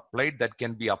properties are applied, that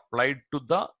can be applied to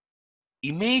the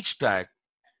image tag,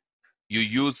 you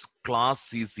use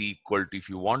class is equal to. If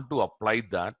you want to apply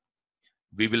that,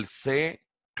 we will say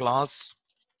class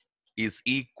is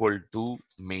equal to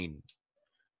main.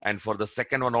 And for the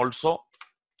second one also,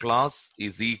 class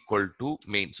is equal to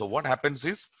main. So what happens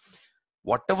is,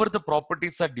 whatever the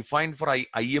properties are defined for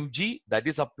img, that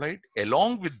is applied.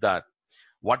 Along with that,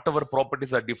 whatever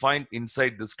properties are defined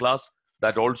inside this class,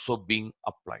 that also being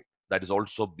applied. Let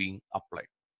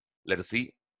us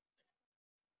see.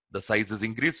 The size is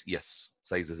increased. Yes,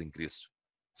 size is increased.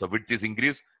 So width is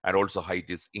increased and also height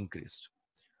is increased.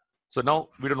 So now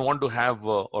we don't want to have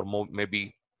or more,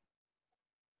 maybe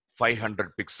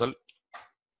 500 pixel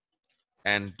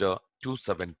and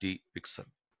 270 pixel,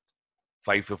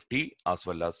 550 as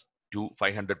well as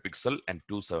 500 pixel and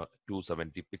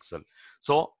 270 pixel.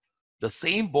 So the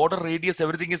same border radius,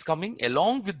 everything is coming.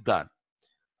 Along with that,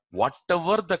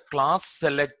 whatever the class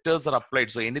selectors are applied.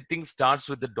 So anything starts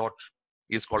with the dot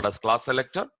is called as class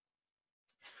selector.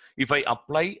 If I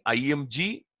apply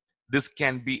img, this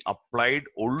can be applied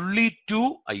only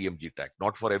to img tag,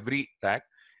 not for every tag.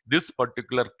 This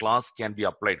particular class can be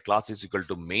applied. Class is equal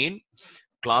to main.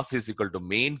 Class is equal to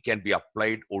main can be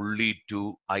applied only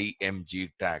to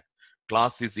img tag.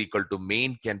 Class is equal to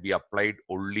main can be applied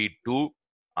only to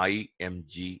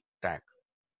img tag.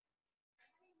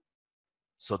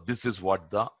 So this is what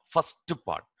the first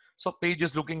part. So page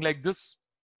is looking like this.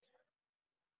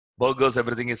 Burgers,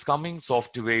 everything is coming.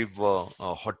 Softwave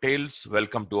hotels,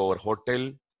 welcome to our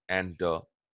hotel, and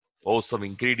awesome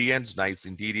ingredients, nice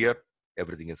interior,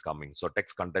 everything is coming. So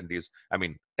text content is,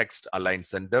 text align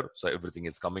center. So everything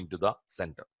is coming to the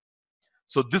center.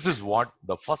 So this is what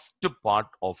the first part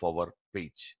of our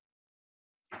page.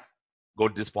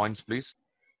 Got these points, please.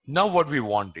 Now what we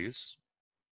want is,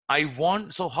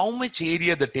 so how much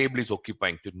area the table is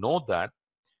occupying. To know that,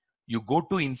 you go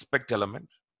to inspect element.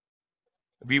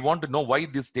 We want to know why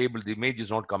this table, the image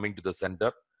is not coming to the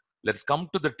center. Let's come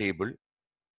to the table.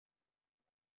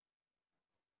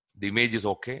 The image is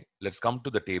okay. Let's come to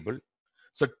the table.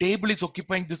 So table is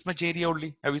occupying this much area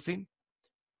only. Have you seen?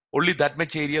 Only that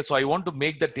much area. So I want to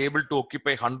make the table to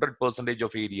occupy 100%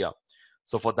 of area.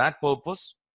 So for that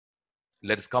purpose,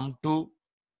 let's come to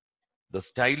the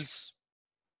styles.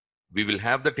 We will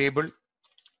have the table,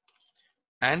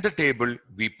 and the table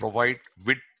we provide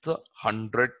width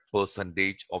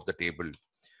 100% of the table.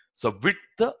 So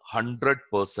width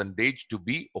 100% to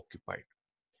be occupied.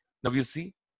 Now you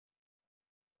see,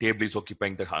 table is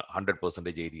occupying the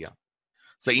 100% area.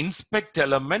 So inspect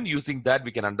element, using that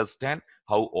we can understand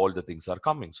how all the things are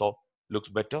coming. So looks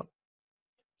better.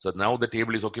 So now the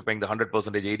table is occupying the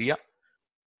 100% area,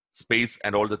 space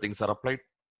and all the things are applied.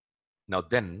 Now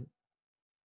then,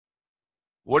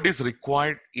 what is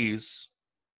required is,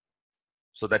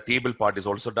 so that table part is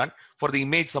also done. For the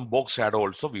image, some box shadow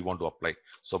also we want to apply.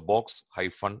 So box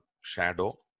hyphen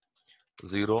shadow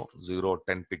 0, 0,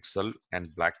 10 pixel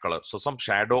and black color. So some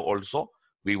shadow also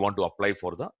we want to apply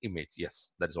for the image.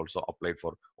 Yes, that is also applied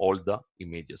for all the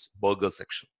images, burger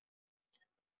section.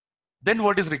 Then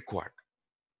what is required?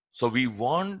 So we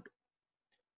want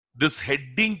this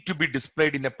heading to be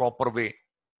displayed in a proper way.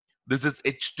 This is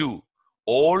H2.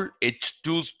 All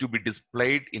H2s to be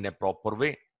displayed in a proper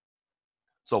way.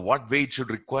 So what way it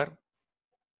should require?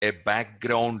 A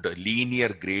background linear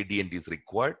gradient is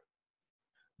required.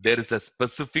 There is a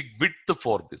specific width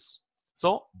for this.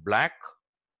 So black,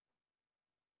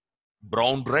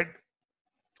 brown red,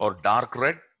 or dark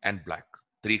red and black.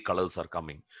 3 colors are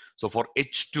coming. So for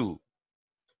H2,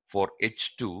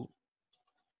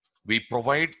 we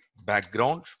provide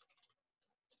background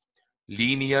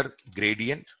linear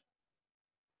gradient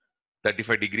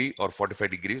 35 degree or 45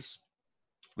 degrees.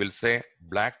 We'll say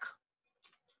black,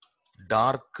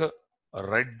 dark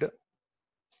red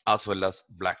as well as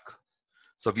black.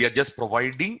 So we are just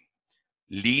providing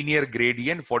linear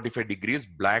gradient 45 degrees,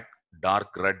 black,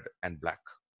 dark red and black.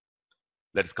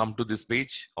 Let's come to this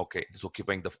page. Okay, it's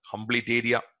occupying the complete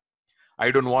area.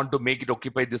 I don't want to make it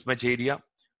occupy this much area.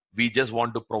 We just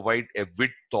want to provide a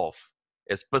width of,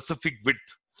 a specific width.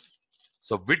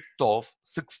 So width of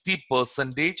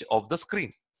 60% of the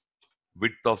screen.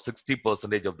 Width of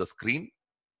 60% of the screen.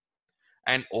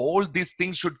 And all these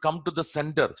things should come to the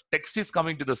center. Text is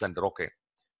coming to the center, okay.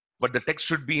 But the text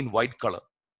should be in white color.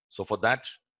 So for that,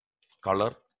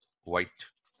 color white.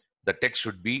 The text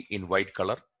should be in white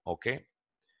color, okay.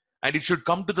 And it should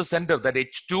come to the center. That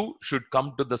H2 should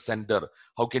come to the center.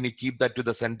 How can you keep that to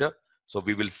the center? So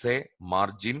we will say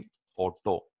margin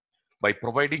auto. By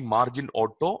providing margin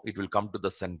auto, it will come to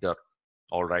the center.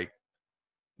 All right.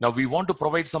 Now we want to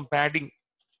provide some padding.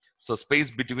 So space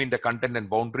between the content and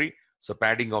boundary. So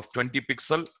padding of 20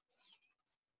 pixel.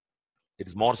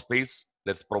 It's more space.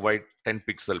 Let's provide 10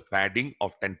 pixel padding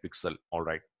of 10 pixel. All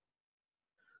right.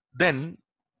 Then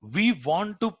we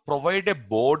want to provide a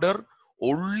border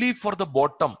only for the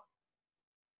bottom.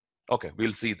 Okay,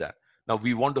 we'll see that. Now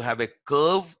we want to have a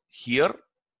curve here.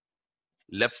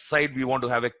 Left side, we want to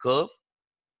have a curve.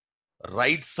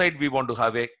 Right side, we want to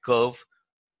have a curve.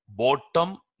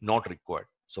 Bottom, not required.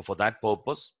 So for that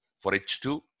purpose, for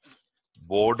H2,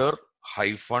 border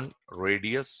hyphen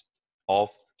radius of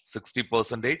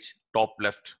 60%, top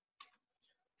left.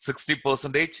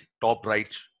 60% top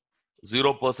right.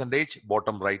 0%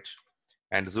 bottom right.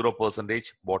 And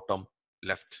 0% bottom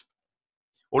left.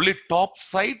 Only top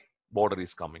side border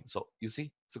is coming. So you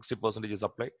see 60% is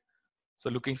applied. So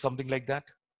looking something like that.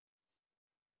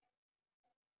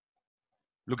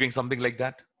 Looking something like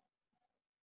that.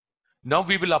 Now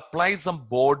we will apply some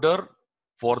border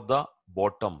for the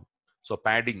bottom. So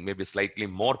padding, maybe slightly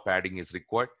more padding is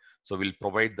required. So we'll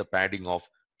provide the padding of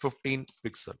 15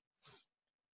 pixel.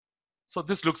 So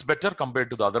this looks better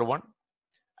compared to the other one.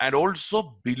 And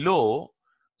also below,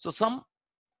 so some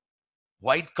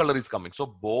white color is coming. So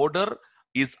border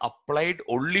is applied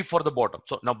only for the bottom.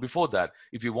 So now before that,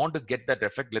 if you want to get that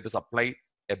effect, let us apply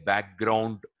a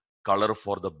background color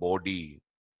for the body.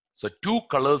 So two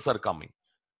colors are coming.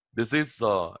 This is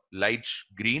light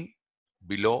green,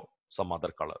 below some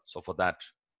other color. So for that,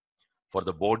 for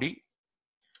the body,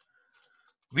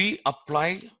 we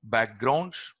apply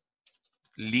background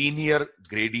linear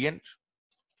gradient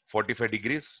 45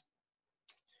 degrees,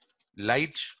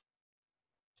 light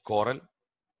coral,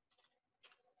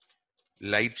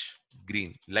 light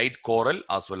green, light coral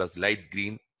as well as light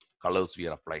green colors we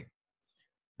are applying.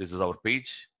 This is our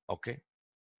page. Okay.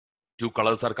 Two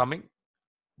colors are coming.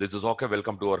 This is okay.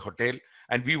 Welcome to our hotel.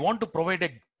 And we want to provide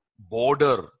a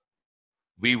border.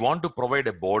 We want to provide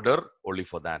a border only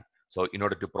for that. So in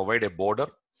order to provide a border,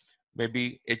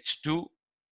 maybe H2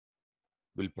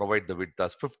 will provide the width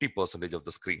as 50% of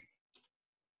the screen.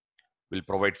 We'll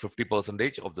provide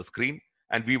 50% of the screen.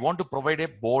 And we want to provide a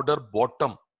border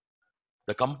bottom.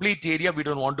 The complete area, we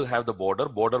don't want to have the border.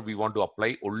 Border, we want to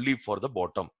apply only for the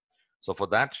bottom. So for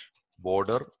that,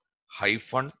 border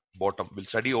hyphen bottom. We'll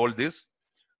study all this.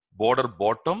 Border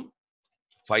bottom,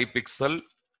 5 pixel,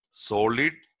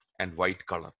 solid and white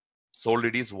color.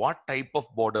 Solid is what type of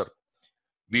border?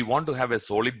 We want to have a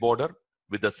solid border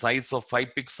with the size of 5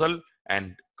 pixel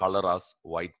and color as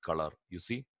white color. You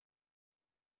see,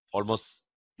 almost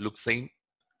looks same.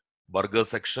 Burger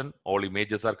section, all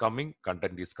images are coming,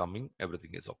 content is coming,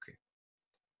 everything is okay.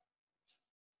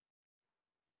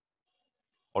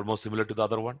 Almost similar to the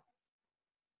other one.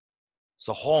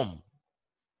 So home,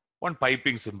 one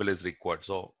piping symbol is required.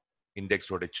 So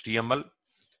index.html,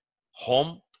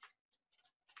 home.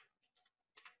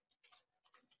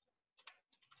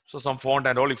 So some font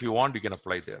and all, if you want, you can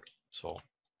apply there. So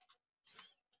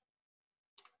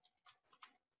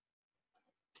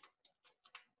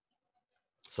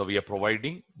we are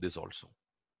providing this also.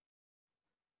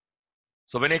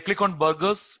 So when I click on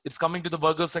burgers, it's coming to the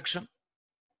burger section.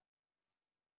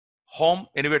 Home,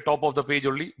 anyway, top of the page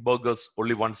only, burgers,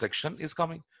 only one section is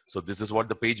coming. So this is what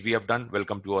the page we have done.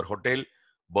 Welcome to our hotel,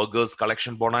 burgers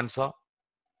collection bonanza.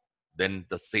 Then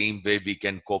the same way we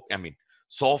can cope,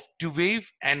 software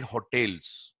and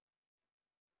hotels.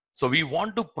 So we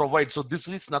want to provide, so this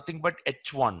is nothing but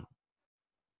H1.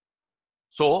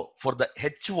 So for the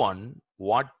H1,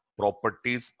 what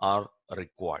properties are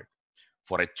required?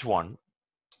 For H1,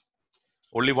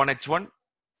 only one H1.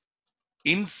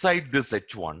 Inside this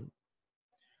H1,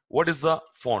 what is the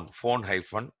font? Font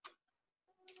hyphen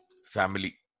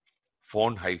family.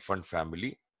 Font hyphen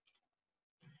family.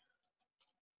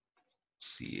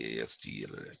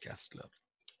 Castler.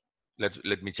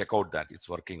 Let me check out that it's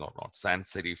working or not. Sans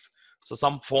serif. So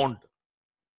some font.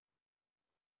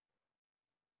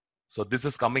 So this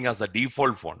is coming as a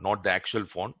default font, not the actual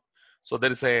font. So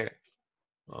there is a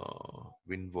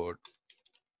Winword.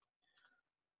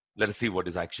 Let us see what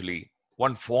is actually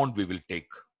one font we will take.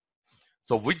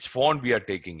 So which font we are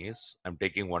taking is, I'm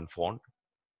taking one font,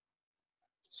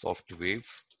 Softwave.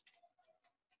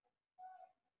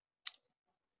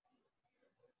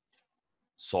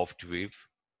 Softwave.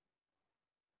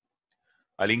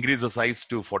 I'll increase the size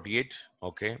to 48.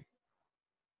 Okay.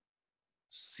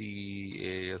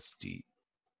 Castell.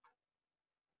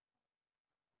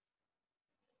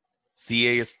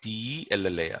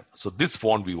 So this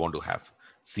font we want to have.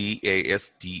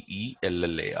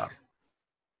 Castell.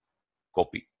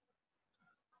 Copy.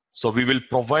 So we will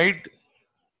provide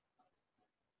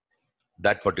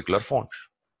that particular font.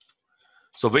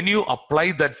 So when you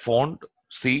apply that font,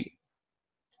 see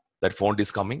that font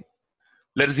is coming.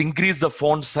 Let us increase the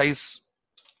font size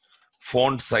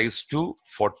to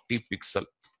 40 pixel.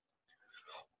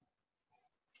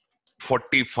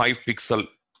 45 pixel.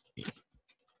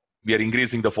 We are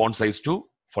increasing the font size to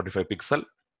 45 pixel.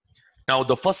 Now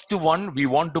the first one, we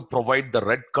want to provide the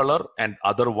red color and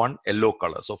other one yellow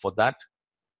color. So for that,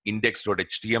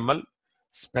 index.html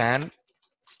span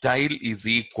style is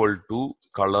equal to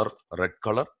color red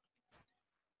color,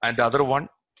 and the other one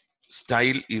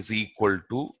style is equal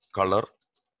to color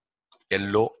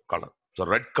yellow color. So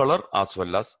red color as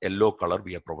well as yellow color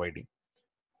we are providing.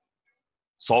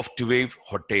 Softwave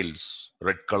hotels,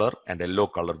 red color and yellow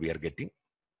color we are getting.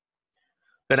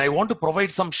 Then I want to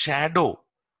provide some shadow.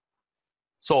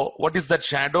 So what is that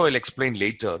shadow? I'll explain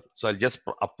later. So I'll just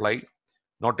apply,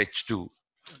 not H2.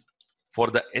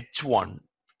 For the H1,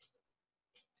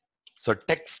 so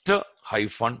text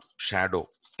hyphen shadow.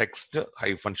 text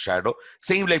hyphen shadow.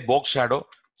 Same like box shadow.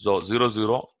 So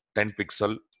 00, 10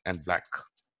 pixel and black.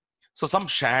 So some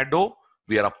shadow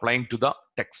we are applying to the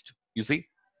text. You see,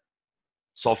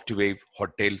 Softwave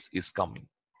Hotels is coming.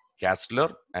 Castler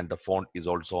and the font is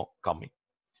also coming.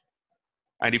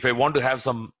 And if I want to have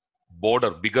some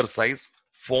border, bigger size,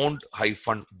 font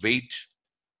hyphen weight,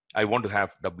 I want to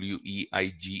have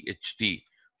WEIGHT,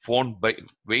 font by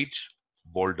weight,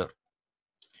 bolder.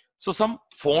 So some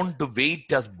font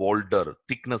weight as bolder,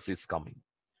 thickness is coming.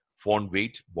 Font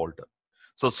weight, bolder.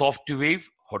 So Softwave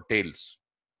Hotels.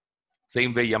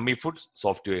 Same way Yummy Foods,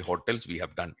 Softwave Hotels we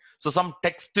have done. So some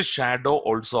text shadow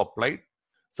also applied.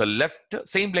 So left,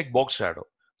 same like box shadow.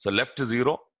 So left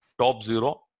 0, top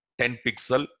 0, 10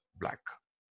 pixel, black.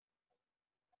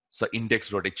 So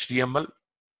index.html,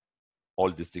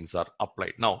 all these things are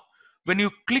applied. Now, when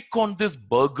you click on this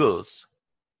burgers,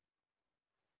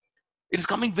 it is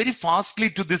coming very fastly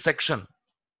to this section.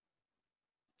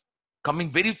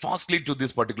 Coming very fastly to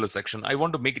this particular section. I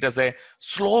want to make it as a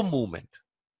slow movement.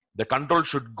 The control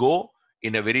should go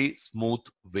in a very smooth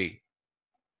way.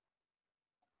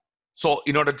 So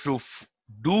in order to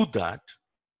do that,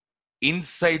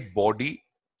 inside body,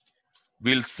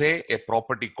 we'll say a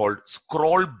property called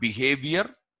scroll behavior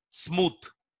smooth.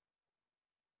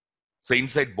 So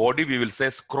inside body, we will say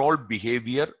scroll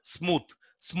behavior smooth.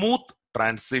 Smooth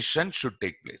transition should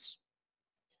take place.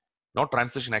 Not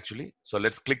transition actually. So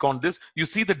let's click on this. You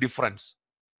see the difference.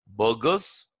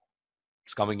 Burgers,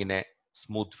 it's coming in a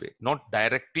smooth way, not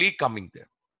directly coming there.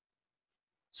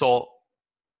 So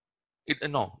it's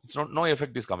not, no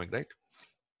effect is coming, right?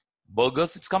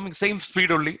 Burgers, it's coming same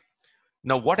speed only.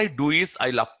 Now what I do is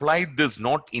I'll apply this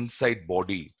not inside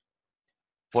body.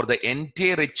 For the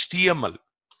entire HTML,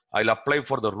 I'll apply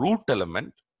for the root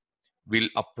element, we'll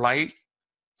apply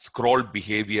scroll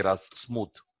behavior as smooth.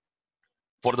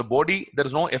 For the body, there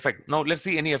is no effect. Now let's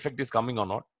see any effect is coming or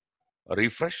not.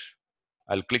 Refresh.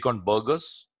 I'll click on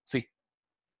burgers. See,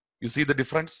 you see the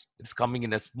difference? It's coming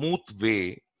in a smooth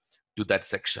way to that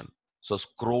section. So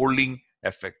scrolling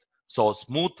effect. So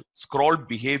smooth scroll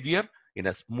behavior in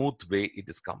a smooth way it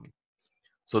is coming.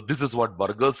 So this is what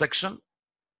burger section.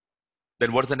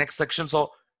 Then what's the next section?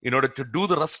 So in order to do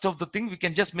the rest of the thing, we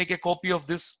can just make a copy of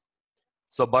this.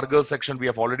 So burger section we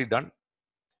have already done.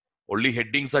 Only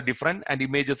headings are different and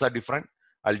images are different.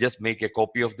 I'll just make a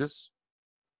copy of this.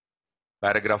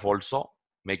 Paragraph also,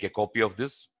 make a copy of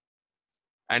this.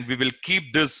 And we will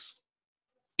keep this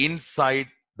inside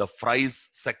the fries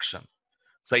section.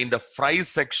 So in the fries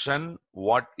section,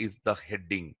 what is the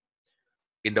heading?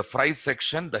 In the fries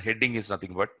section, the heading is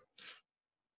nothing but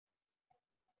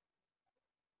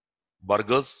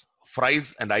burgers,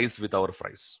 fries and ice with our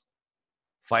fries.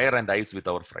 Fire and ice with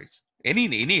our fries.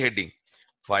 Any heading.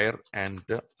 Fire and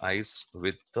ice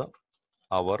with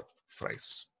our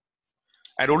fries.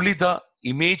 And only the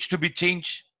image to be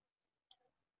changed.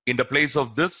 In the place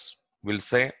of this, we'll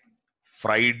say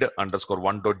fried underscore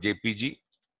 1.jpg,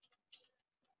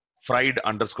 fried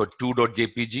underscore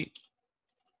 2.jpg,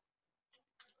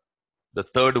 the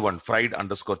third one fried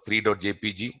underscore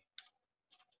 3.jpg,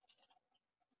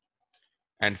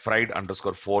 and fried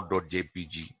underscore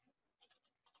 4.jpg.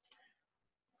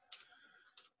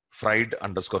 Fried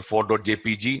underscore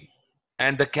 4.jpg.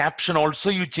 And the caption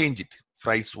also you change it.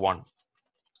 Fries 1,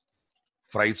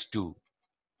 fries 2,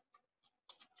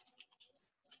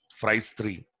 fries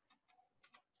 3,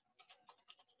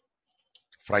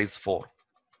 fries 4.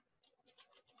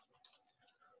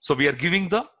 So we are giving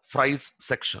the fries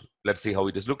section. Let's see how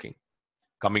it is looking.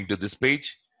 Coming to this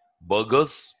page,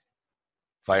 burgers,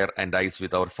 fire and ice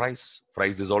with our fries.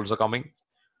 Fries is also coming.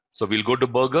 So we'll go to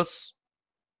burgers,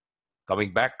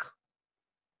 coming back,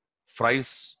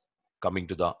 fries, coming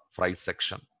to the fries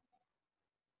section.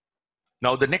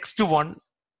 Now the next one,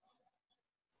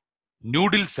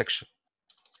 noodle section.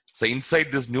 So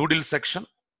inside this noodle section,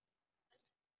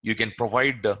 you can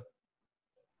provide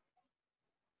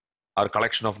our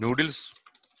collection of noodles,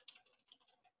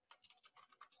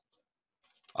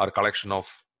 our collection of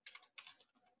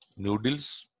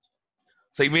noodles.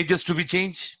 So images to be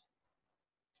changed.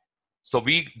 So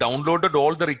we downloaded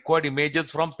all the required images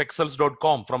from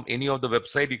pexels.com. From any of the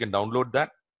website, you can download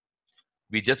that.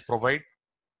 We just provide,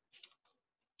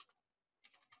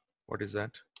 what is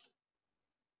that?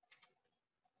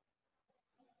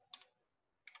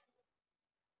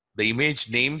 The image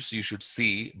names you should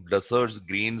see, desserts,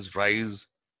 greens, fries,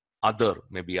 other,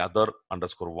 maybe other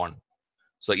underscore 1.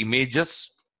 So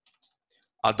images,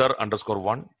 other underscore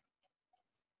 1,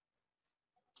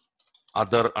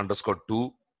 other underscore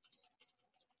 2,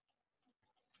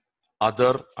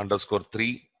 other underscore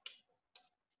 3,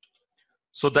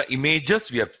 So the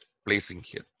images we are placing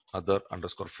here, other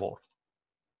underscore 4.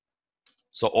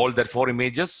 So all that 4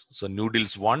 images. So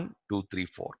noodles 1, 2, 3,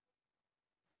 4.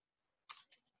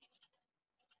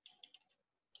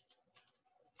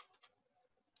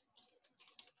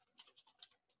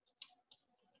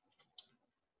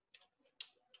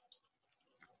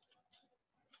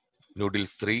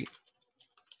 Noodles 3.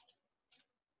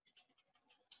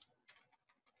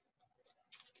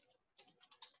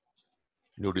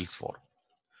 Noodles 4.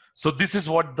 So this is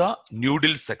what the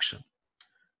noodle section.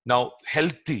 Now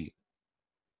healthy.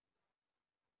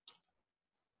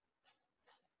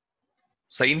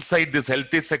 So inside this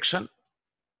healthy section,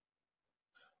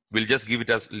 we'll just give it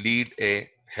as lead a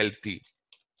healthy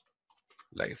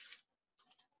life.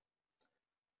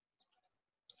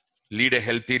 Lead a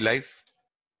healthy life.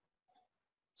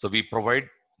 So we provide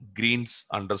greens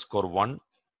underscore 1.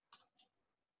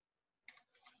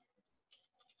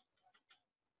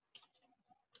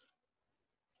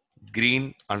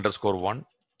 Green underscore 1.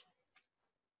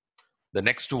 The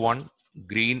next one,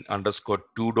 green underscore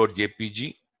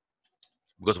 2.jpg.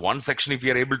 Because one section, if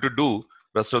we are able to do,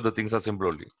 rest of the things are simple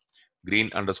only. Green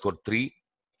underscore 3.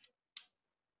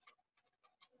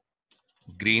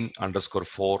 Green underscore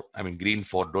 4. I mean green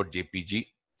 4.jpg.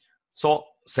 So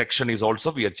section is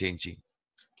also we are changing.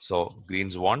 So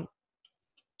greens 1.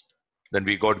 Then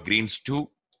we got greens 2.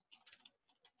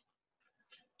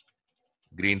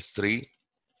 Greens 3.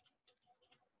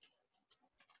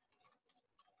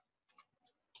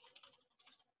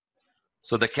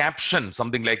 So the caption,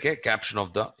 something like a caption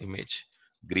of the image,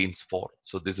 greens 4.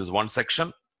 So this is one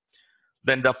section.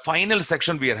 Then the final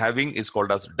section we are having is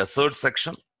called as desert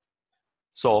section.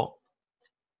 So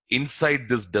inside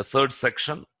this desert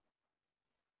section,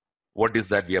 what is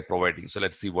that we are providing? So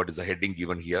let's see what is the heading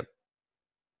given here.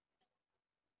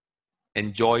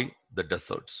 Enjoy the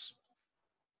deserts.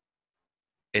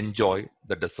 Enjoy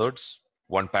the deserts.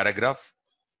 One paragraph.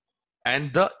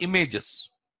 And the images.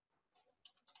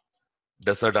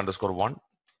 Desert underscore 1.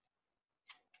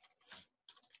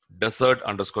 Desert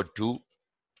underscore 2.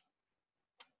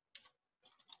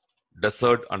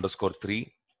 Desert underscore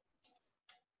 3.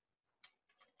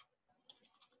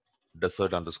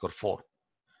 Desert underscore 4.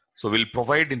 So we'll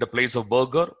provide in the place of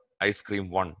burger, ice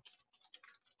cream 1.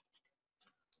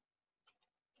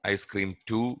 Ice cream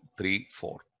 2, 3,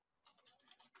 4.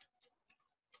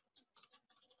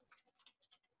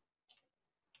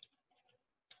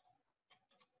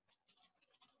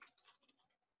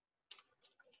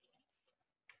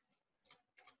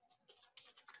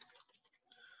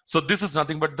 So this is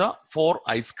nothing but the 4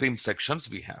 ice cream sections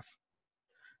we have.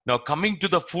 Now coming to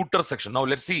the footer section. Now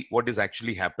let's see what is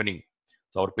actually happening.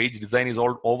 So our page design is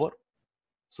all over.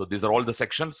 So these are all the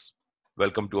sections.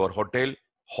 Welcome to our hotel.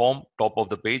 Home, top of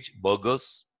the page,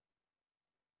 burgers,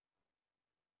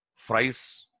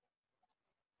 fries,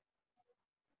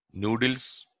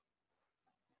 noodles,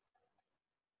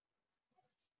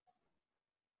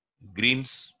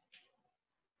 greens,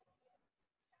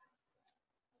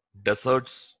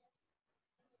 desserts.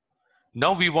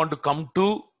 Now we want to come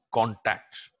to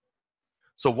contact.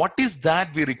 So what is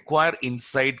that we require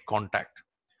inside contact?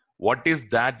 What is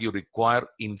that you require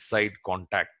inside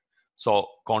contact? So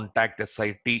contact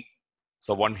SIT.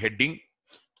 So one heading,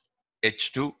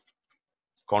 H2,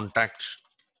 contact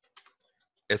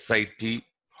SIT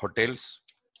hotels.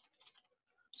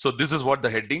 So this is what the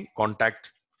heading,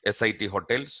 contact SIT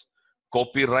hotels.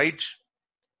 Copyright,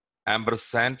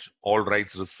 ampersand, all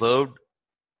rights reserved.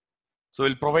 So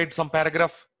we'll provide some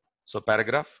paragraph. So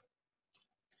paragraph,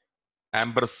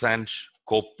 ampersand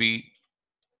copy,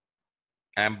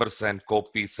 ampersand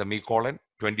copy semicolon,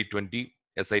 2020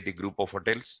 SIT group of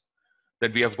hotels.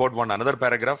 Then we have got one another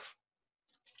paragraph,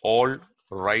 all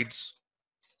rights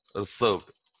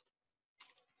reserved.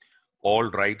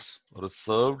 All rights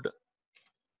reserved.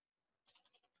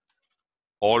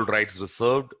 All rights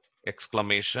reserved,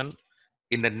 exclamation.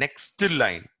 In the next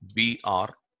line, BR,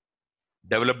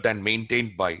 developed and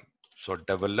maintained by. So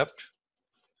developed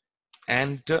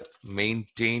and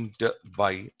maintained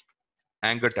by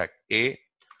anchor tag A,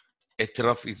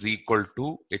 href is equal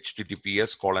to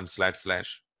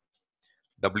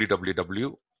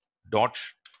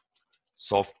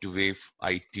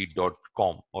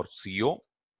https://www.softwaveit.com or CO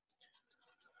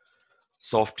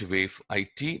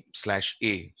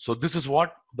softwaveit/A. So this is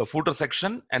what the footer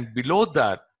section, and below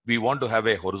that we want to have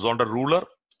a horizontal ruler.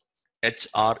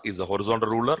 HR is a horizontal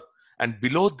ruler, and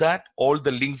below that all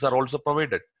the links are also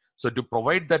provided. So to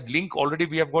provide that link, already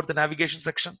we have got the navigation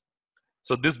section.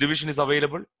 So this division is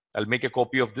available. I'll make a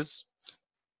copy of this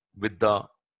with the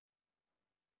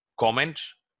comment.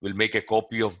 We'll make a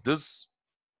copy of this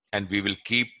and we will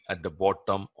keep at the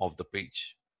bottom of the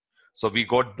page. So we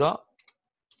got the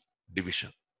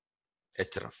division,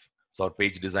 href. So our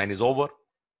page design is over.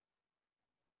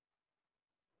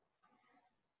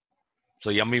 So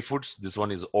yummy foods, this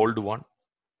one is old one.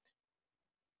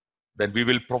 Then we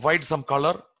will provide some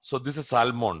color. So this is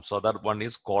salmon. So that one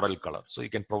is coral color. So you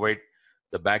can provide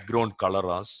the background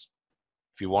color as,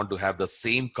 if you want to have the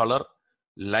same color,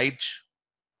 light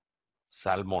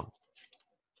salmon.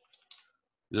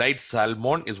 Light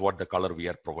salmon is what the color we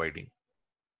are providing.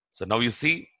 So now you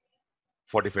see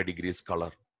 45 degrees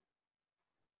color.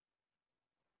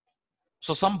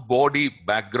 So some body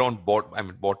background,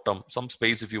 bottom, some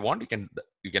space if you want,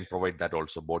 you can provide that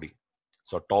also, body.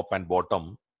 So top and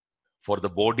bottom. For the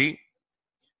body,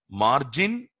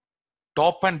 margin,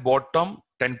 top and bottom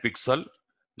 10 pixel,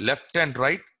 left and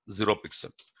right 0 pixel.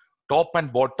 Top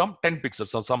and bottom 10 pixels.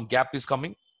 So some gap is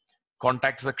coming.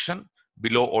 Contact section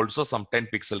below also some 10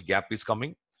 pixel gap is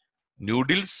coming.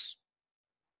 Noodles,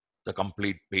 the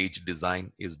complete page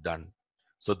design is done.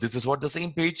 So this is what the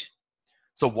same page.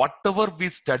 So whatever we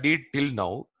studied till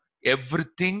now,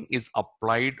 everything is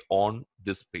applied on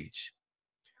this page.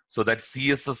 So that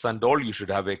CSS and all, you should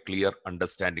have a clear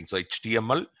understanding. So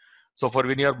HTML. So for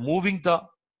when you are moving the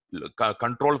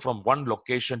control from one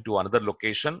location to another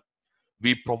location,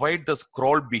 we provide the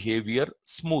scroll behavior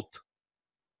smooth.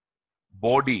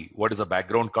 Body, what is the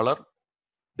background color?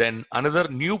 Then another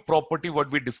new property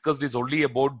what we discussed is only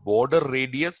about border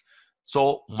radius.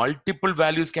 So multiple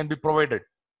values can be provided.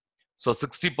 So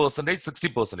 60%,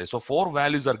 60%. So 4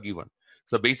 values are given.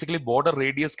 So basically border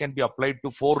radius can be applied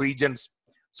to 4 regions.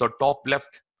 So top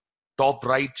left, top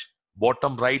right,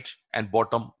 and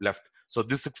bottom left. So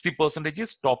this 60%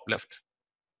 is top left.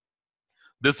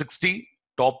 This 60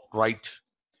 top right,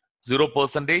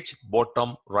 0%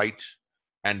 bottom right,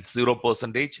 and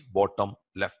 0% bottom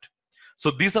left.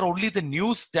 So these are only the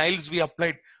new styles we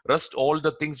applied. Rest all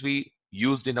the things we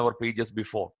used in our pages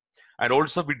before. And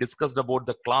also we discussed about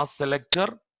the class selector.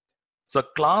 So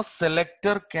class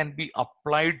selector can be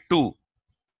applied to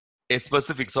a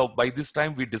specific. So by this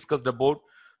time we discussed about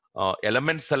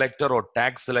element selector or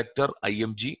tag selector.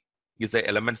 IMG is a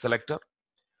element selector.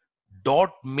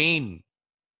 Dot main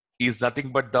is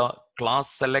nothing but the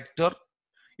class selector.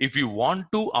 If you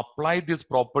want to apply this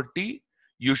property,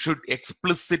 you should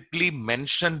explicitly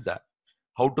mention that.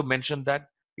 How to mention that?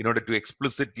 In order to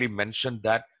explicitly mention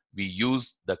that, we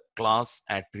use the class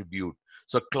attribute.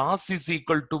 So class is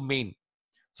equal to main.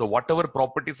 So whatever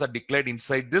properties are declared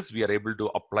inside this, we are able to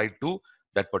apply to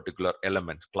that particular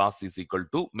element. Class is equal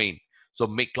to main. So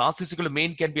class is equal to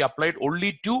main can be applied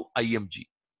only to IMG.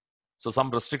 So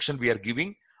some restriction we are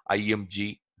giving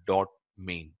IMG dot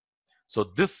main.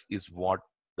 So this is what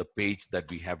the page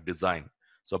that we have designed.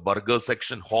 So burger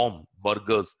section, home,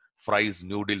 burgers, fries,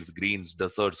 noodles, greens,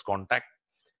 desserts, contact.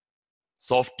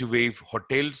 Soft wave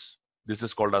hotels, this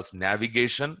is called as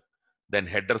navigation. Then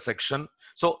header section.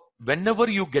 So whenever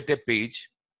you get a page,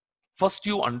 first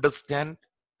you understand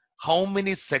how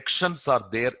many sections are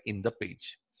there in the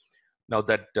page. Now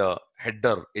that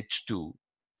header H2,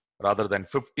 rather than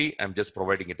 50, I'm just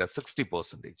providing it as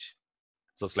 60%.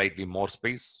 So slightly more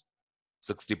space,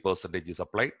 60% is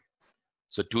applied.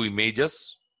 So 2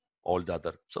 images, all the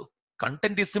other. So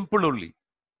content is simple only.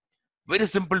 Very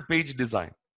simple page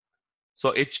design.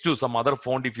 So H2, some other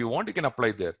font if you want, you can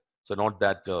apply there. So not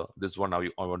that this one I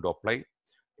want to apply.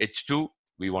 H2,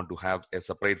 we want to have a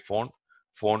separate font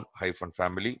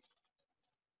 -family,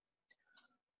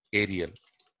 Arial,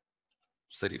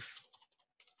 serif.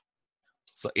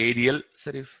 So Arial,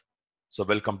 serif. So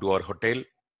welcome to our hotel,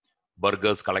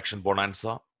 burgers collection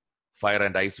bonanza, fire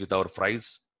and ice with our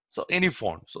fries. So any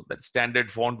font. So that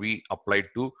standard font we applied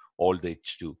to all the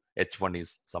H2. H1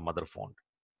 is some other font.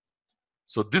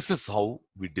 So this is how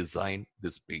we design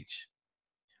this page.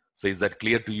 So is that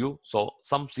clear to you? So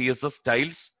some CSS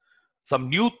styles, some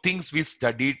new things we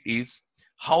studied is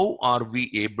how are we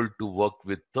able to work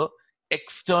with the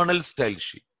external style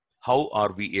sheet? How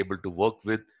are we able to work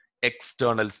with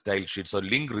external style sheet? So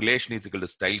link relation is equal to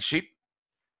style sheet.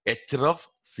 href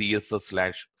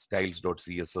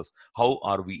css/styles.css. How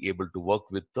are we able to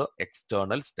work with the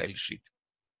external style sheet?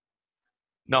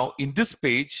 Now in this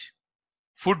page,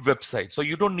 food website. So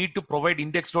you don't need to provide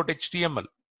index.html.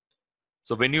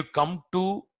 So when you come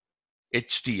to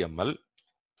HTML,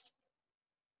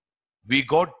 we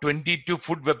got 22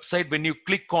 food website. When you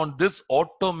click on this,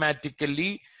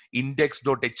 automatically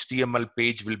index.html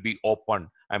page will be open.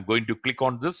 I'm going to click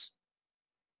on this.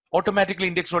 Automatically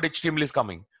index.html is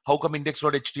coming. How come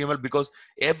index.html? Because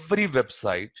every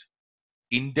website,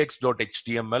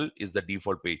 index.html is the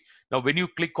default page. Now when you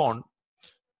click on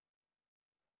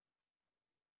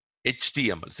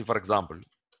HTML. See, for example,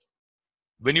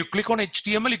 when you click on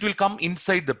HTML, it will come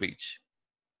inside the page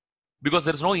because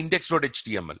there's no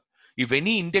index.html. If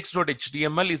any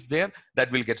index.html is there,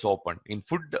 that will get opened. In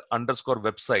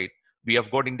food_website, we have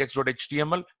got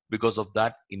index.html. Because of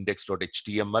that,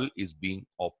 index.html is being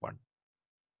opened.